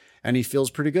right, and he feels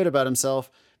pretty good about himself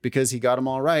because he got them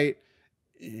all right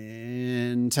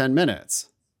in 10 minutes.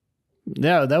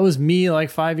 Yeah, that was me like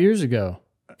 5 years ago.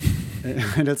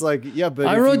 And it's like, yeah, but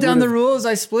I wrote down the rules,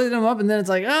 I split them up, and then it's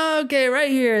like, oh, okay,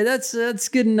 right here. That's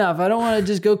good enough. I don't want to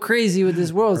just go crazy with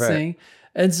this world thing.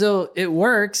 And so it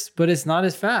works, but it's not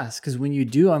as fast because when you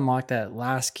do unlock that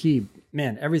last key,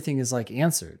 man, everything is like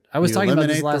answered. I was talking about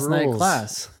this last night in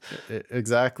class.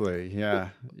 Exactly. Yeah.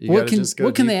 What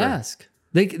can they ask?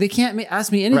 They can't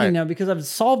ask me anything now because I've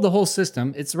solved the whole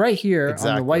system. It's right here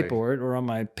on the whiteboard or on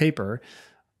my paper.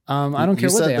 I don't care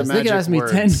what they ask. They can ask me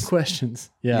 10 questions.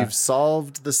 Yeah. You've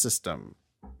solved the system.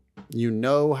 You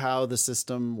know how the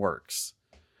system works.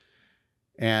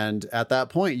 And at that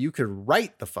point, you could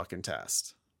write the fucking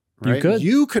test. Right?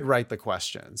 You could write the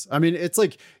questions. I mean, it's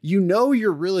like,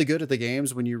 you're really good at the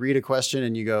games when you read a question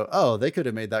and you go, oh, they could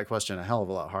have made that question a hell of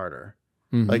a lot harder.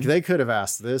 Mm-hmm. Like they could have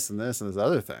asked this and this and this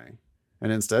other thing.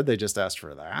 And instead they just asked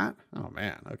for that. Oh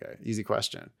man. Okay. Easy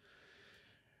question.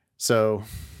 So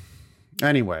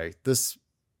anyway, this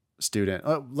student,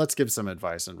 let's give some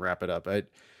advice and wrap it up.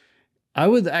 I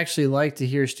would actually like to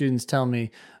hear students tell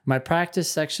me my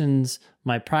practice sections,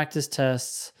 my practice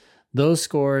tests, those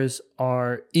scores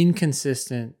are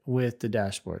inconsistent with the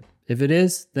dashboard. If it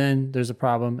is, then there's a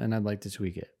problem and I'd like to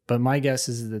tweak it. But my guess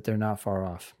is that they're not far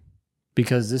off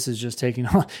because this is just taking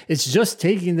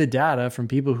the data from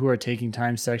people who are taking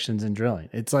time sections and drilling.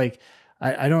 It's like,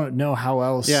 I don't know how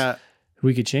else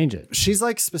we could change it. She's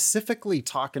like specifically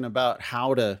talking about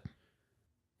how to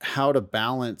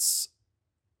balance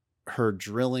her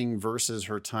drilling versus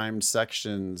her timed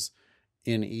sections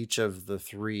in each of the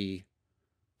 3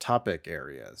 topic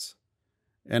areas.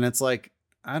 And it's like,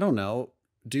 I don't know,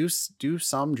 do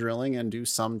some drilling and do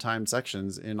some timed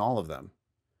sections in all of them,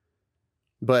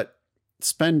 but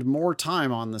spend more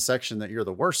time on the section that you're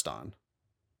the worst on.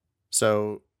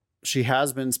 So she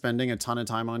has been spending a ton of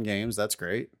time on games. That's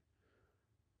great.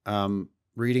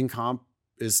 Reading comp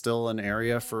is still an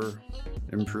area for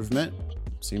improvement.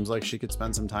 Seems like she could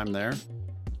spend some time there.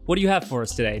 What do you have for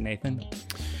us today, Nathan?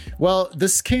 Well,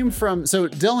 this came from, so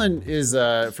Dylan is,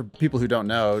 for people who don't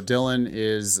know, Dylan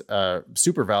is a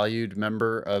super valued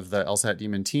member of the LSAT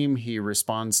Demon team. He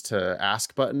responds to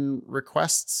ask button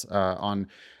requests on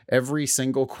every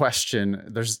single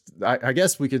question. I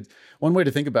guess one way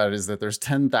to think about it is that there's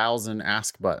 10,000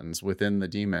 ask buttons within the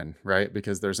Demon, right?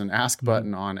 Because there's an ask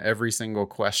button on every single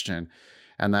question.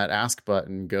 And that ask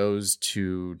button goes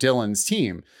to Dylan's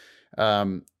team.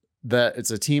 That it's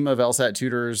a team of LSAT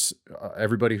tutors,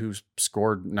 everybody who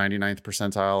scored 99th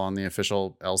percentile on the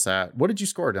official LSAT. What did you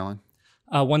score, Dylan?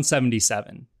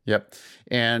 177. Yep.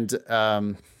 And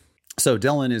so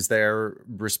Dylan is there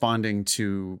responding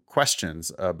to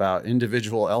questions about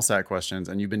individual LSAT questions.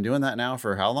 And you've been doing that now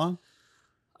for how long?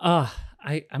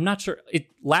 I'm not sure.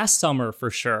 Last summer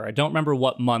for sure. I don't remember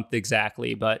what month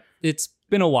exactly, but it's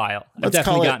been a while. I've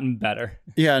definitely gotten better.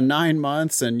 Yeah, 9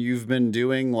 months. And you've been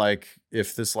doing, like,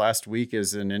 if this last week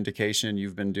is an indication,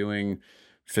 you've been doing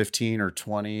 15 or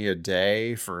 20 a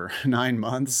day for 9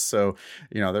 months. So,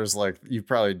 there's you've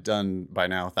probably done by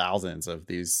now thousands of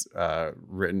these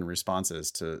written responses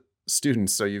to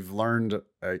students. So you've learned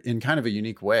in kind of a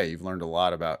unique way. You've learned a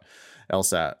lot about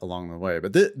LSAT along the way.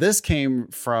 But this came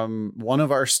from one of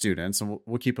our students, and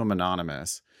we'll keep him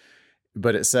anonymous.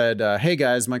 But it said, hey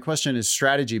guys, my question is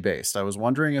strategy based. I was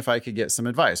wondering if I could get some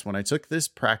advice. When I took this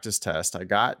practice test, I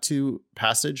got to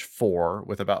passage 4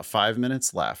 with about 5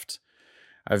 minutes left.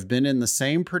 I've been in the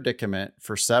same predicament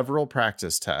for several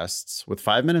practice tests with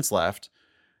 5 minutes left.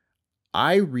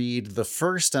 I read the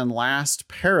first and last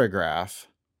paragraph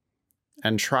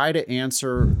and try to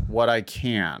answer what I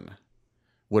can.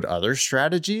 Would other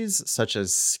strategies, such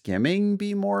as skimming,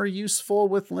 be more useful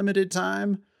with limited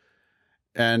time?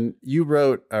 And you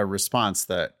wrote a response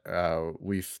that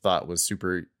we thought was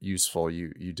super useful.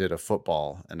 You did a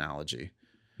football analogy.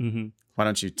 Mm-hmm. Why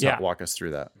don't you walk us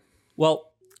through that?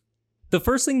 Well, the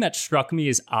first thing that struck me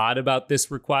as odd about this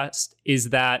request is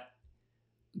that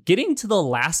getting to the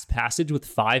last passage with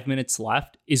 5 minutes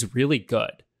left is really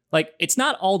good. Like, it's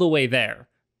not all the way there,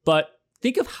 but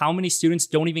think of how many students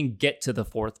don't even get to the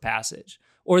fourth passage,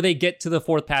 or they get to the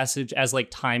fourth passage as like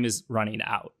time is running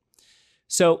out.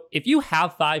 So if you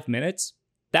have 5 minutes,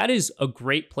 that is a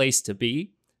great place to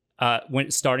be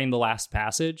when starting the last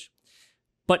passage,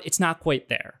 but it's not quite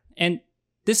there. And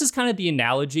this is kind of the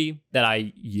analogy that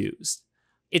I used.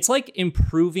 It's like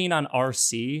improving on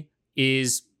RC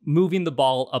is moving the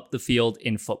ball up the field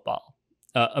in football,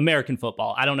 American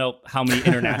football. I don't know how many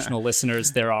international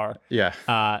listeners there are. Yeah.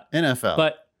 NFL.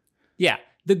 But yeah,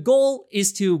 the goal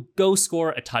is to go score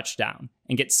a touchdown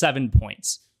and get 7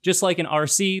 points. Just like in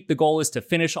RC, the goal is to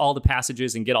finish all the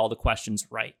passages and get all the questions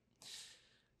right.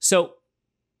 So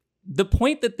the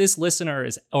point that this listener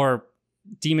is, or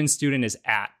Demon student is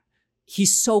at,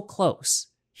 he's so close.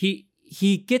 He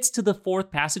gets to the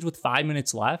fourth passage with 5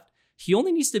 minutes left. He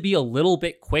only needs to be a little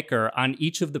bit quicker on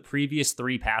each of the previous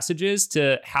 3 passages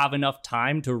to have enough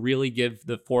time to really give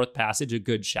the fourth passage a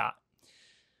good shot.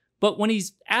 But when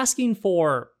he's asking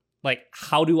for, like,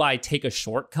 how do I take a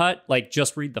shortcut? Like,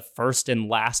 just read the first and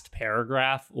last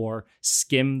paragraph or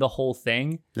skim the whole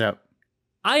thing. Yep.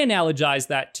 I analogize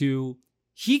that to,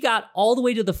 he got all the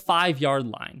way to the 5-yard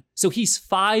line. So he's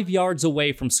 5 yards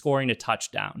away from scoring a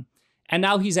touchdown. And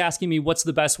now he's asking me what's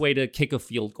the best way to kick a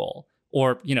field goal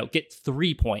or, get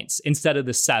 3 points instead of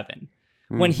the 7.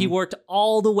 Mm-hmm. When he worked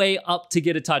all the way up to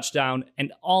get a touchdown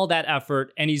and all that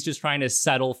effort, and he's just trying to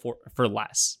settle for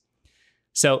less.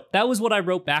 So that was what I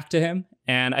wrote back to him.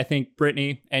 And I think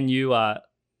Brittany and you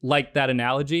liked that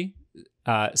analogy.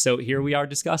 So here we are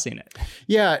discussing it.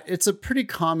 Yeah, it's a pretty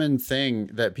common thing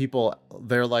that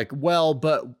they're like, well,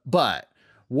 but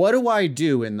what do I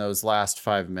do in those last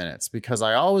 5 minutes? Because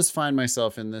I always find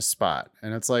myself in this spot.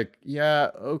 And it's like,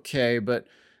 yeah, okay, but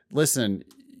listen,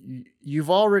 you've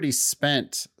already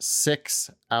spent 6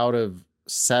 out of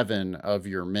 7 of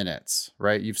your minutes,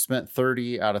 right? You've spent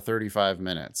 30 out of 35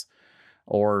 minutes.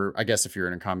 Or I guess if you're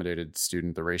an accommodated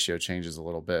student, the ratio changes a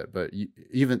little bit. But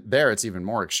even there, it's even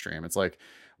more extreme. It's like,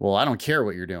 well, I don't care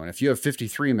what you're doing. If you have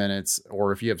 53 minutes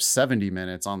or if you have 70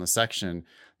 minutes on the section,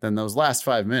 then those last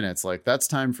 5 minutes, like, that's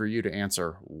time for you to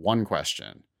answer one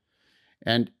question.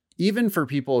 And even for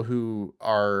people who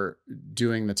are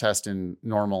doing the test in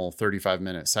normal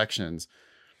 35-minute sections,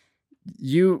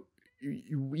 you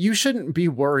shouldn't be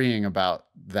worrying about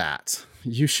that.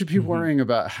 You should be worrying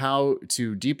about how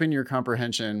to deepen your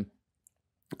comprehension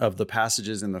of the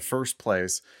passages in the first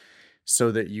place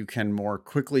so that you can more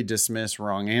quickly dismiss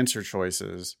wrong answer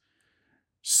choices,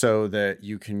 so that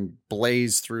you can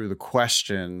blaze through the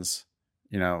questions.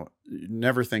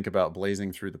 Never think about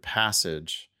blazing through the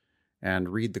passage, and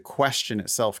read the question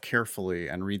itself carefully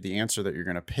and read the answer that you're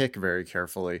going to pick very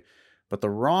carefully. But the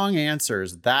wrong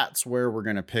answers, that's where we're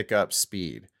going to pick up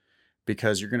speed,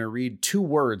 because you're going to read 2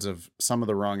 words of some of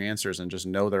the wrong answers and just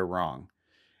know they're wrong.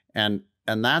 And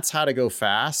that's how to go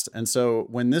fast. And so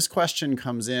when this question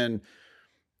comes in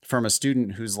from a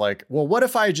student who's like, well, what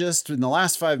if I just, in the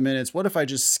last 5 minutes, what if I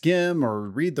just skim or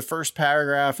read the first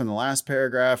paragraph and the last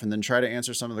paragraph and then try to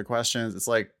answer some of the questions? It's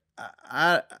like,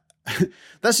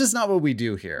 that's just not what we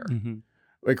do here. Mm-hmm.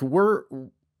 Like,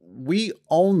 we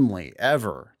only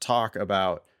ever talk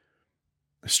about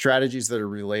strategies that are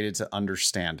related to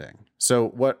understanding. So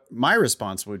what my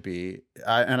response would be,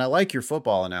 and I like your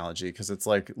football analogy, because it's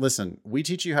like, listen, we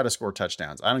teach you how to score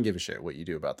touchdowns. I don't give a shit what you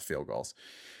do about the field goals.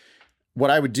 What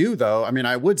I would do, though,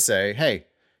 I would say, hey,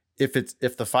 if the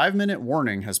 5-minute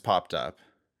warning has popped up,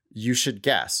 you should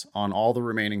guess on all the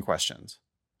remaining questions.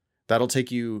 That'll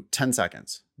take you 10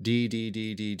 seconds.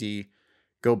 D.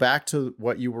 Go back to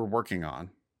what you were working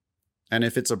on. And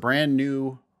if it's a brand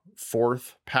new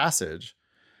 4th passage,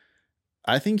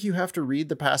 I think you have to read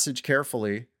the passage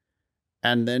carefully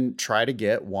and then try to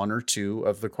get 1 or 2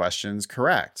 of the questions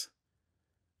correct.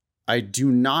 I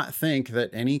do not think that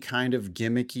any kind of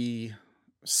gimmicky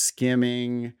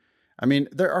skimming.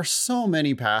 There are so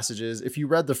many passages. If you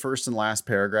read the first and last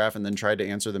paragraph and then tried to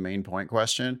answer the main point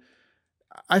question,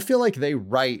 I feel like they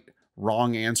write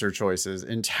wrong answer choices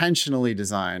intentionally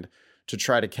designed to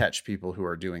try to catch people who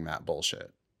are doing that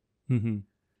bullshit. Mm-hmm.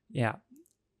 Yeah.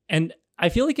 And I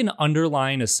feel like an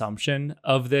underlying assumption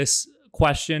of this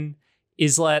question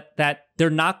is that they're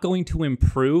not going to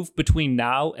improve between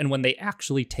now and when they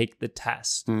actually take the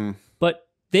test. But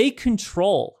they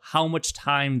control how much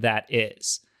time that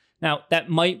is. Now, that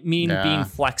might mean being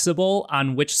flexible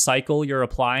on which cycle you're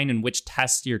applying and which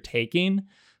test you're taking,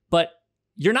 but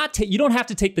you don't have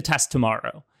to take the test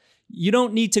tomorrow. You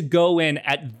don't need to go in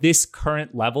at this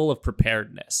current level of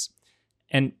preparedness.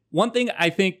 And one thing I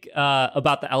think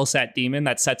about the LSAT Demon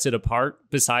that sets it apart,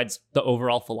 besides the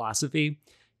overall philosophy,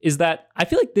 is that I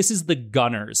feel like this is the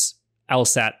gunner's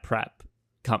LSAT prep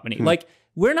company. Like,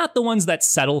 we're not the ones that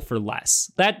settle for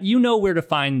less. That you know where to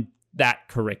find that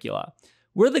curricula.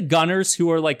 We're the gunners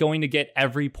who are like going to get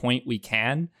every point we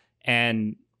can.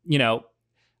 And, you know,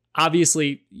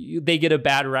 obviously they get a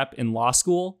bad rep in law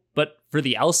school, but for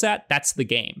the LSAT, that's the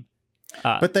game.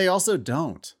 But they also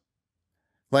don't.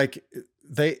 Like,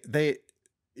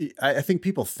 I think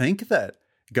people think that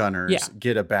gunners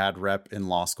get a bad rep in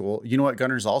law school. You know what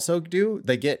gunners also do?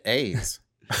 They get A's.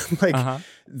 Like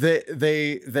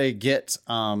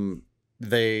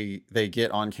they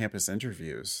get on-campus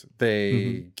interviews.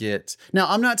 They get, now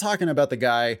I'm not talking about the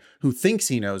guy who thinks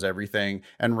he knows everything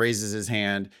and raises his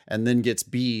hand and then gets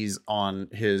B's on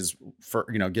his,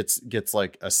 gets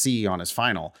like a C on his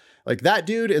final. Like that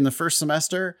dude in the first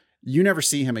semester, you never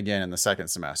see him again in the second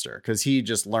semester because he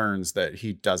just learns that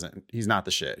he's not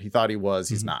the shit. He thought he was,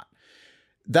 he's not.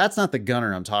 That's not the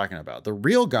gunner I'm talking about. The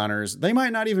real gunners, they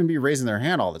might not even be raising their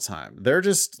hand all the time. They're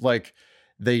just like,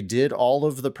 they did all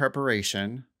of the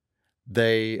preparation.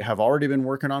 They have already been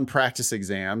working on practice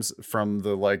exams from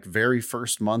the like very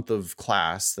first month of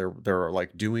class. They're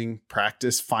like doing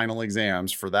practice final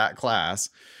exams for that class.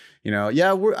 You know,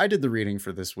 I did the reading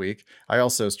for this week. I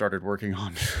also started working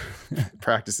on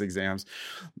practice exams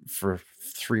for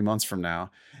 3 months from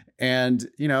now. And,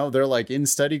 you know, they're like in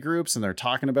study groups and they're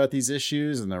talking about these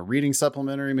issues and they're reading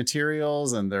supplementary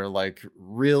materials and they're like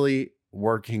really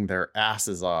working their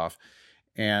asses off.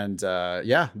 And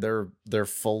they're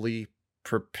fully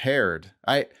prepared.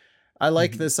 I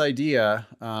like this idea.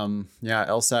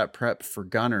 LSAT prep for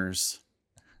gunners.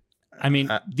 I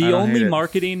mean, the only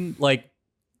marketing like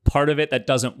part of it that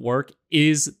doesn't work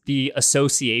is the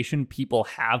association people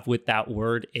have with that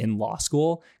word in law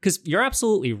school. Because you're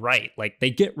absolutely right. Like they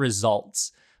get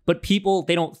results, but people,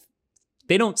 they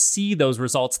don't see those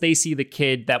results. They see the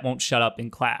kid that won't shut up in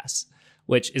class,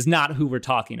 which is not who we're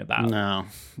talking about. No,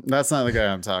 that's not the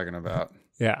guy I'm talking about.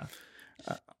 Yeah.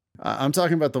 I'm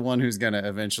talking about the one who's going to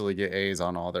eventually get A's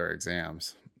on all their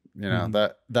exams. You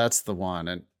know, that's the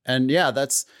one. And yeah,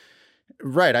 that's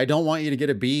right. I don't want you to get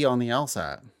a B on the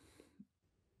LSAT.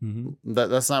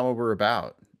 That's not what we're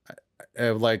about.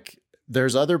 Like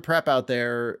there's other prep out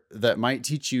there that might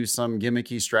teach you some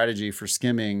gimmicky strategy for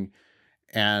skimming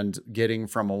and getting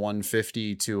from a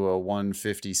 150 to a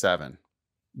 157.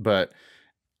 But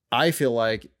I feel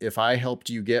like if I helped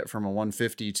you get from a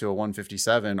 150 to a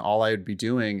 157, all I'd be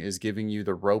doing is giving you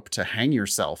the rope to hang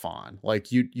yourself on.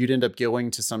 Like you'd end up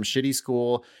going to some shitty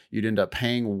school. You'd end up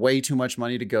paying way too much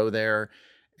money to go there.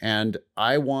 And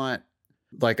I want,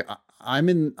 like, I'm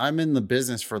in the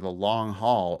business for the long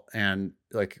haul. And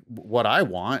like, what I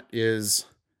want is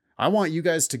I want you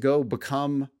guys to go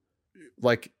become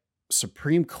like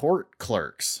Supreme Court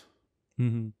clerks.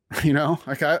 You know,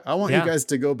 like I want you guys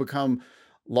to go become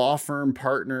law firm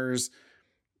partners,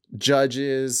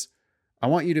 judges. I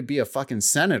want you to be a fucking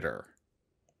senator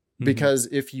because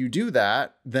if you do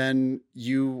that, then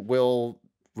you will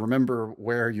remember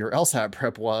where your LSAT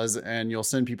prep was and you'll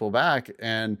send people back.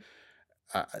 And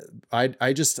I'm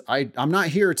not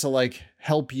here to like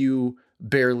help you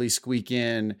barely squeak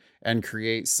in and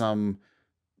create some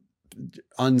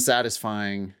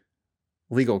unsatisfying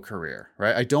legal career,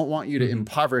 right? I don't want you to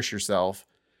impoverish yourself,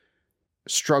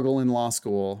 struggle in law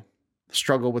school,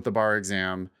 struggle with the bar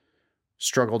exam,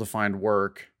 struggle to find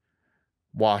work,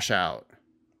 wash out.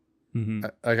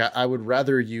 I would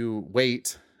rather you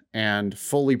wait and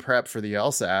fully prep for the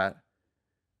LSAT,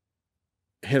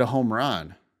 hit a home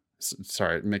run.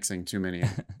 Sorry, mixing too many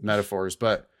metaphors,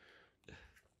 but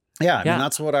yeah, I mean,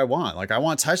 that's what I want. Like I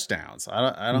want touchdowns.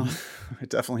 I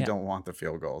definitely don't want the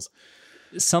field goals.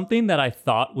 Something that I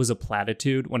thought was a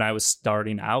platitude when I was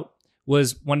starting out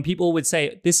was when people would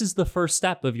say, this is the first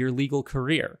step of your legal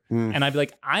career. And I'd be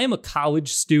like, I am a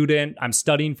college student. I'm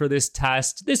studying for this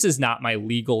test. This is not my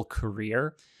legal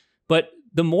career. But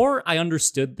the more I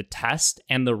understood the test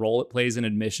and the role it plays in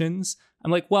admissions,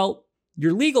 I'm like, well,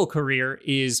 your legal career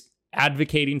is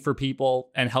advocating for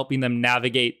people and helping them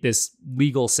navigate this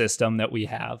legal system that we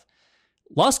have.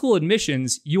 law school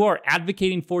admissions, you are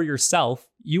advocating for yourself.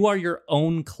 You are your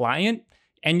own client,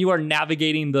 and you are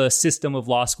navigating the system of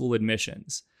law school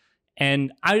admissions.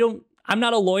 And I'm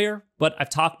not a lawyer, but I've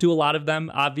talked to a lot of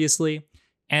them, obviously.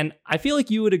 And I feel like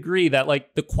you would agree that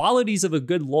like the qualities of a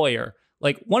good lawyer,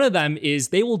 like one of them is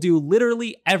they will do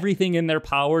literally everything in their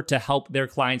power to help their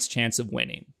client's chance of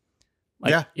winning.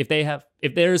 Like if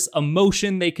there's a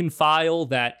motion they can file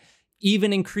that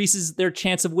even increases their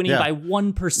chance of winning by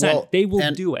 1%, they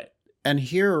will do it. And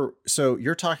here, so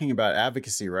you're talking about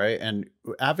advocacy, right? And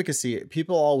advocacy,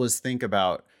 people always think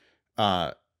about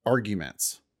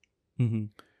arguments,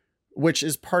 which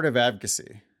is part of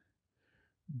advocacy.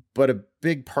 But a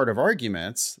big part of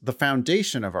arguments, the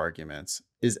foundation of arguments,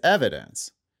 is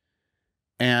evidence.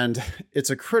 And it's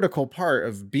a critical part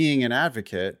of being an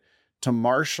advocate to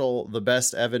marshal the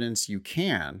best evidence you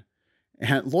can.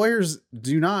 And lawyers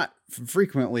do not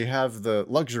frequently have the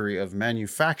luxury of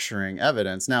manufacturing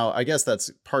evidence. Now, I guess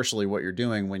that's partially what you're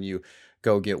doing when you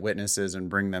go get witnesses and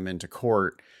bring them into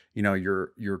court. You know,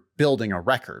 you're building a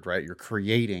record, right? You're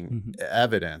creating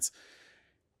evidence.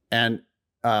 And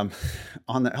on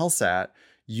the LSAT,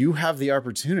 you have the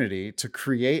opportunity to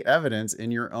create evidence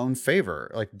in your own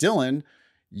favor. Like Dylan,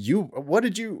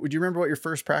 would you remember what your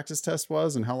first practice test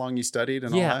was and how long you studied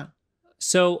and all that?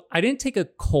 So I didn't take a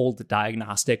cold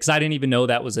diagnostic because I didn't even know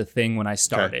that was a thing when I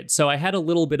started. Okay. So I had a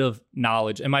little bit of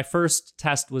knowledge, and my first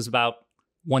test was about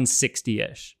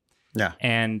 160-ish. Yeah.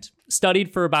 And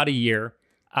studied for about a year.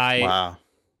 Wow.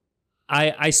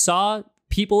 I saw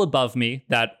people above me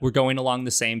that were going along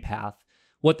the same path.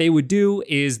 What they would do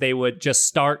is they would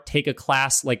just take a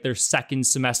class like their second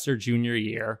semester junior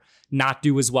year, not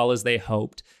do as well as they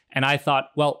hoped. And I thought,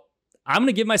 well, I'm going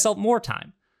to give myself more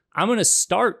time. I'm going to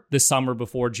start the summer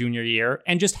before junior year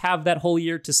and just have that whole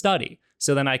year to study.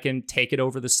 So then I can take it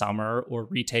over the summer or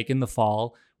retake in the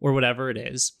fall or whatever it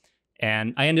is.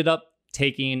 And I ended up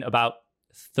taking about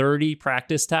 30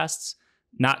 practice tests,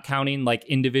 not counting like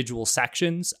individual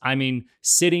sections. I mean,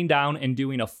 sitting down and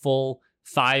doing a full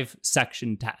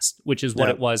 5-section test, which is what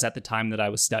it was at the time that I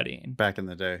was studying. Back in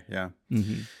the day, yeah.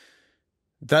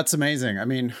 That's amazing. I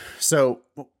mean, so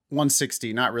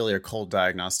 160, not really a cold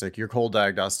diagnostic. Your cold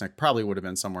diagnostic probably would have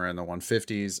been somewhere in the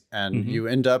 150s. And you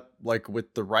end up like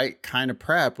with the right kind of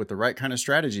prep, with the right kind of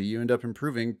strategy, you end up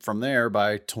improving from there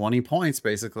by 20 points,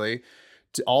 basically,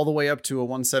 to all the way up to a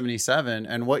 177.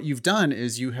 And what you've done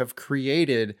is you have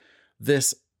created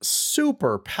this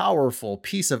super powerful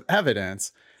piece of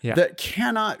evidence that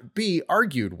cannot be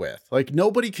argued with. Like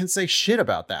nobody can say shit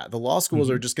about that. The law schools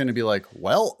are just going to be like,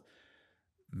 well,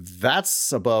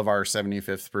 that's above our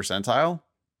 75th percentile.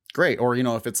 Great. Or, you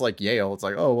know, if it's like Yale, it's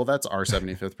like, oh, well, that's our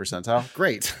 75th percentile.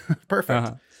 Great.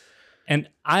 Perfect. And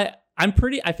I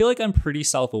feel like I'm pretty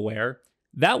self-aware.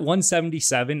 That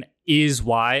 177 is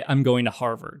why I'm going to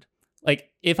Harvard.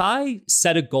 Like if I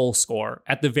set a goal score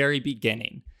at the very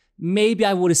beginning, maybe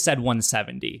I would have said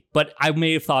 170, but I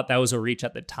may have thought that was a reach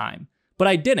at the time, but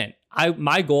I didn't.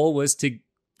 My goal was to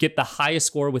get the highest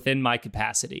score within my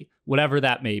capacity, whatever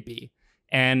that may be.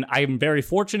 And I'm very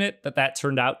fortunate that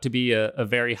turned out to be a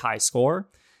very high score.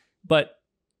 But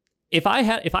if I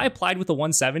applied with a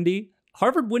 170,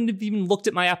 Harvard wouldn't have even looked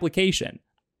at my application.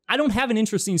 I don't have an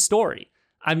interesting story.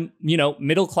 I'm,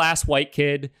 middle-class white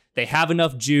kid. They have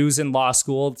enough Jews in law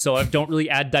school, so I don't really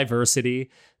add diversity.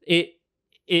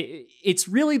 It's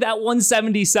really that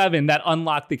 177 that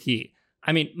unlocked the key.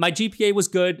 I mean, my GPA was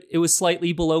good. It was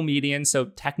slightly below median, so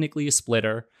technically a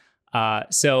splitter.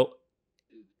 So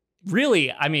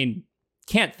really, I mean,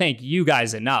 can't thank you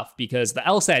guys enough because the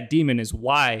LSAT demon is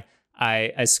why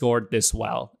I scored this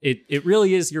well. It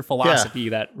really is your philosophy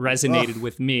that resonated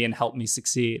with me and helped me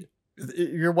succeed.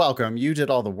 You're welcome. You did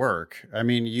all the work. I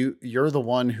mean, you're the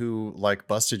one who like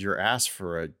busted your ass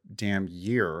for a damn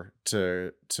year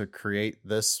to create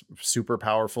this super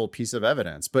powerful piece of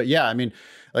evidence. But yeah, I mean,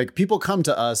 like people come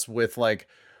to us with like,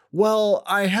 well,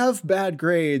 I have bad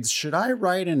grades. Should I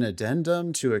write an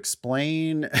addendum to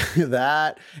explain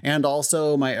that? And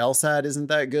also my LSAT isn't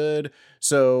that good,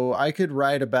 so I could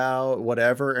write about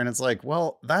whatever. And it's like,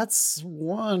 well, that's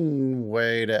one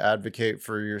way to advocate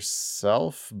for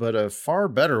yourself, but a far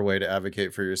better way to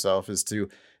advocate for yourself is to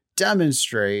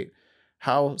demonstrate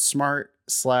how smart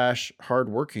 /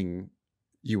 hardworking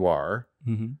you are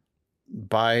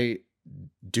by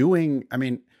doing, I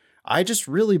mean, I just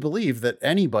really believe that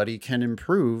anybody can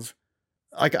improve.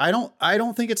 Like, I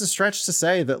don't think it's a stretch to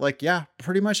say that, like, yeah,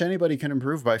 pretty much anybody can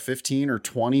improve by 15 or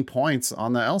 20 points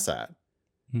on the LSAT.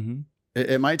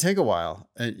 It might take a while,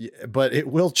 but it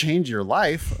will change your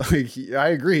life. Like, I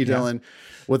agree, Dylan.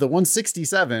 With a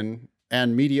 167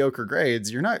 and mediocre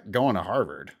grades, you're not going to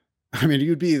Harvard. I mean,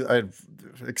 you'd be an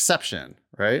exception,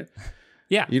 right?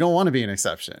 Yeah. You don't want to be an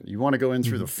exception. You want to go in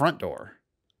through the front door.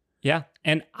 Yeah.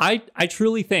 And I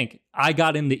truly think I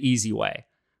got in the easy way.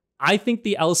 I think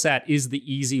the LSAT is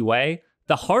the easy way.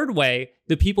 The hard way,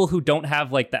 the people who don't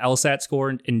have like the LSAT score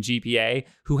and GPA,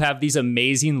 who have these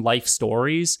amazing life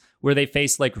stories where they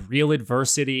face like real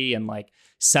adversity and like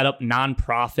set up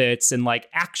nonprofits and like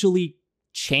actually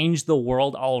change the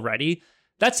world already.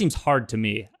 That seems hard to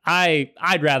me.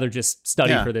 I'd rather just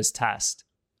study for this test.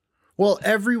 Well,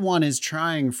 everyone is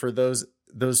trying for those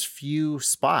few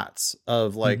spots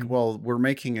of like, well, we're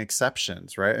making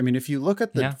exceptions, right? I mean, if you look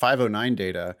at the 509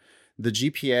 data, the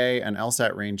GPA and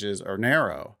LSAT ranges are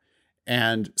narrow.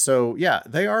 And so, yeah,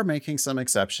 they are making some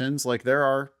exceptions. Like there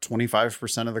are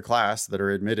 25% of the class that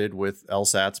are admitted with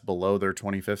LSATs below their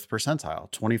 25th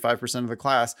percentile. 25% of the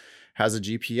class has a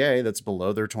GPA that's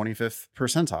below their 25th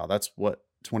percentile. That's what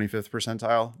 25th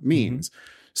percentile means.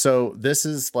 So this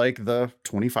is like the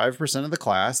 25% of the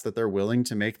class that they're willing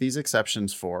to make these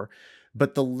exceptions for.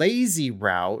 But the lazy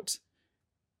route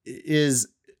is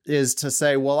to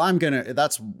say, well,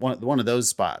 that's one of those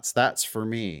spots. That's for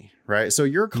me, right? So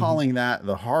you're calling that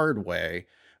the hard way.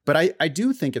 But I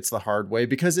do think it's the hard way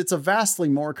because it's a vastly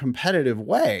more competitive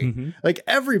way. Like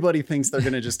everybody thinks they're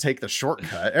going to just take the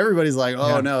shortcut. Everybody's like,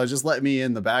 oh no, just let me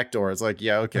in the back door. It's like,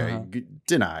 yeah, okay,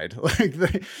 denied.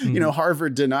 Like, you know,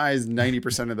 Harvard denies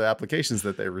 90% of the applications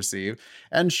that they receive.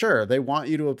 And sure, they want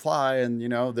you to apply. And, you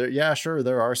know, sure,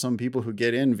 there are some people who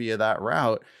get in via that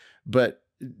route. But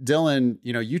Dylan,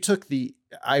 you know, you took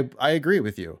I agree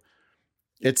with you.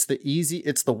 It's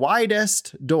the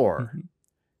widest door.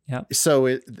 Yeah. So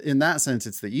in that sense,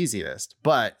 it's the easiest,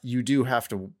 but you do have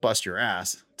to bust your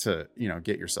ass to, you know,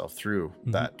 get yourself through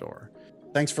that door.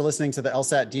 Thanks for listening to the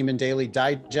LSAT Demon Daily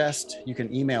Digest. You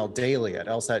can email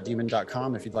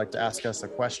daily@lsatdemon.com if you'd like to ask us a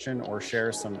question or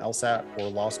share some LSAT or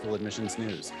law school admissions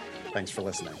news. Thanks for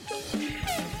listening.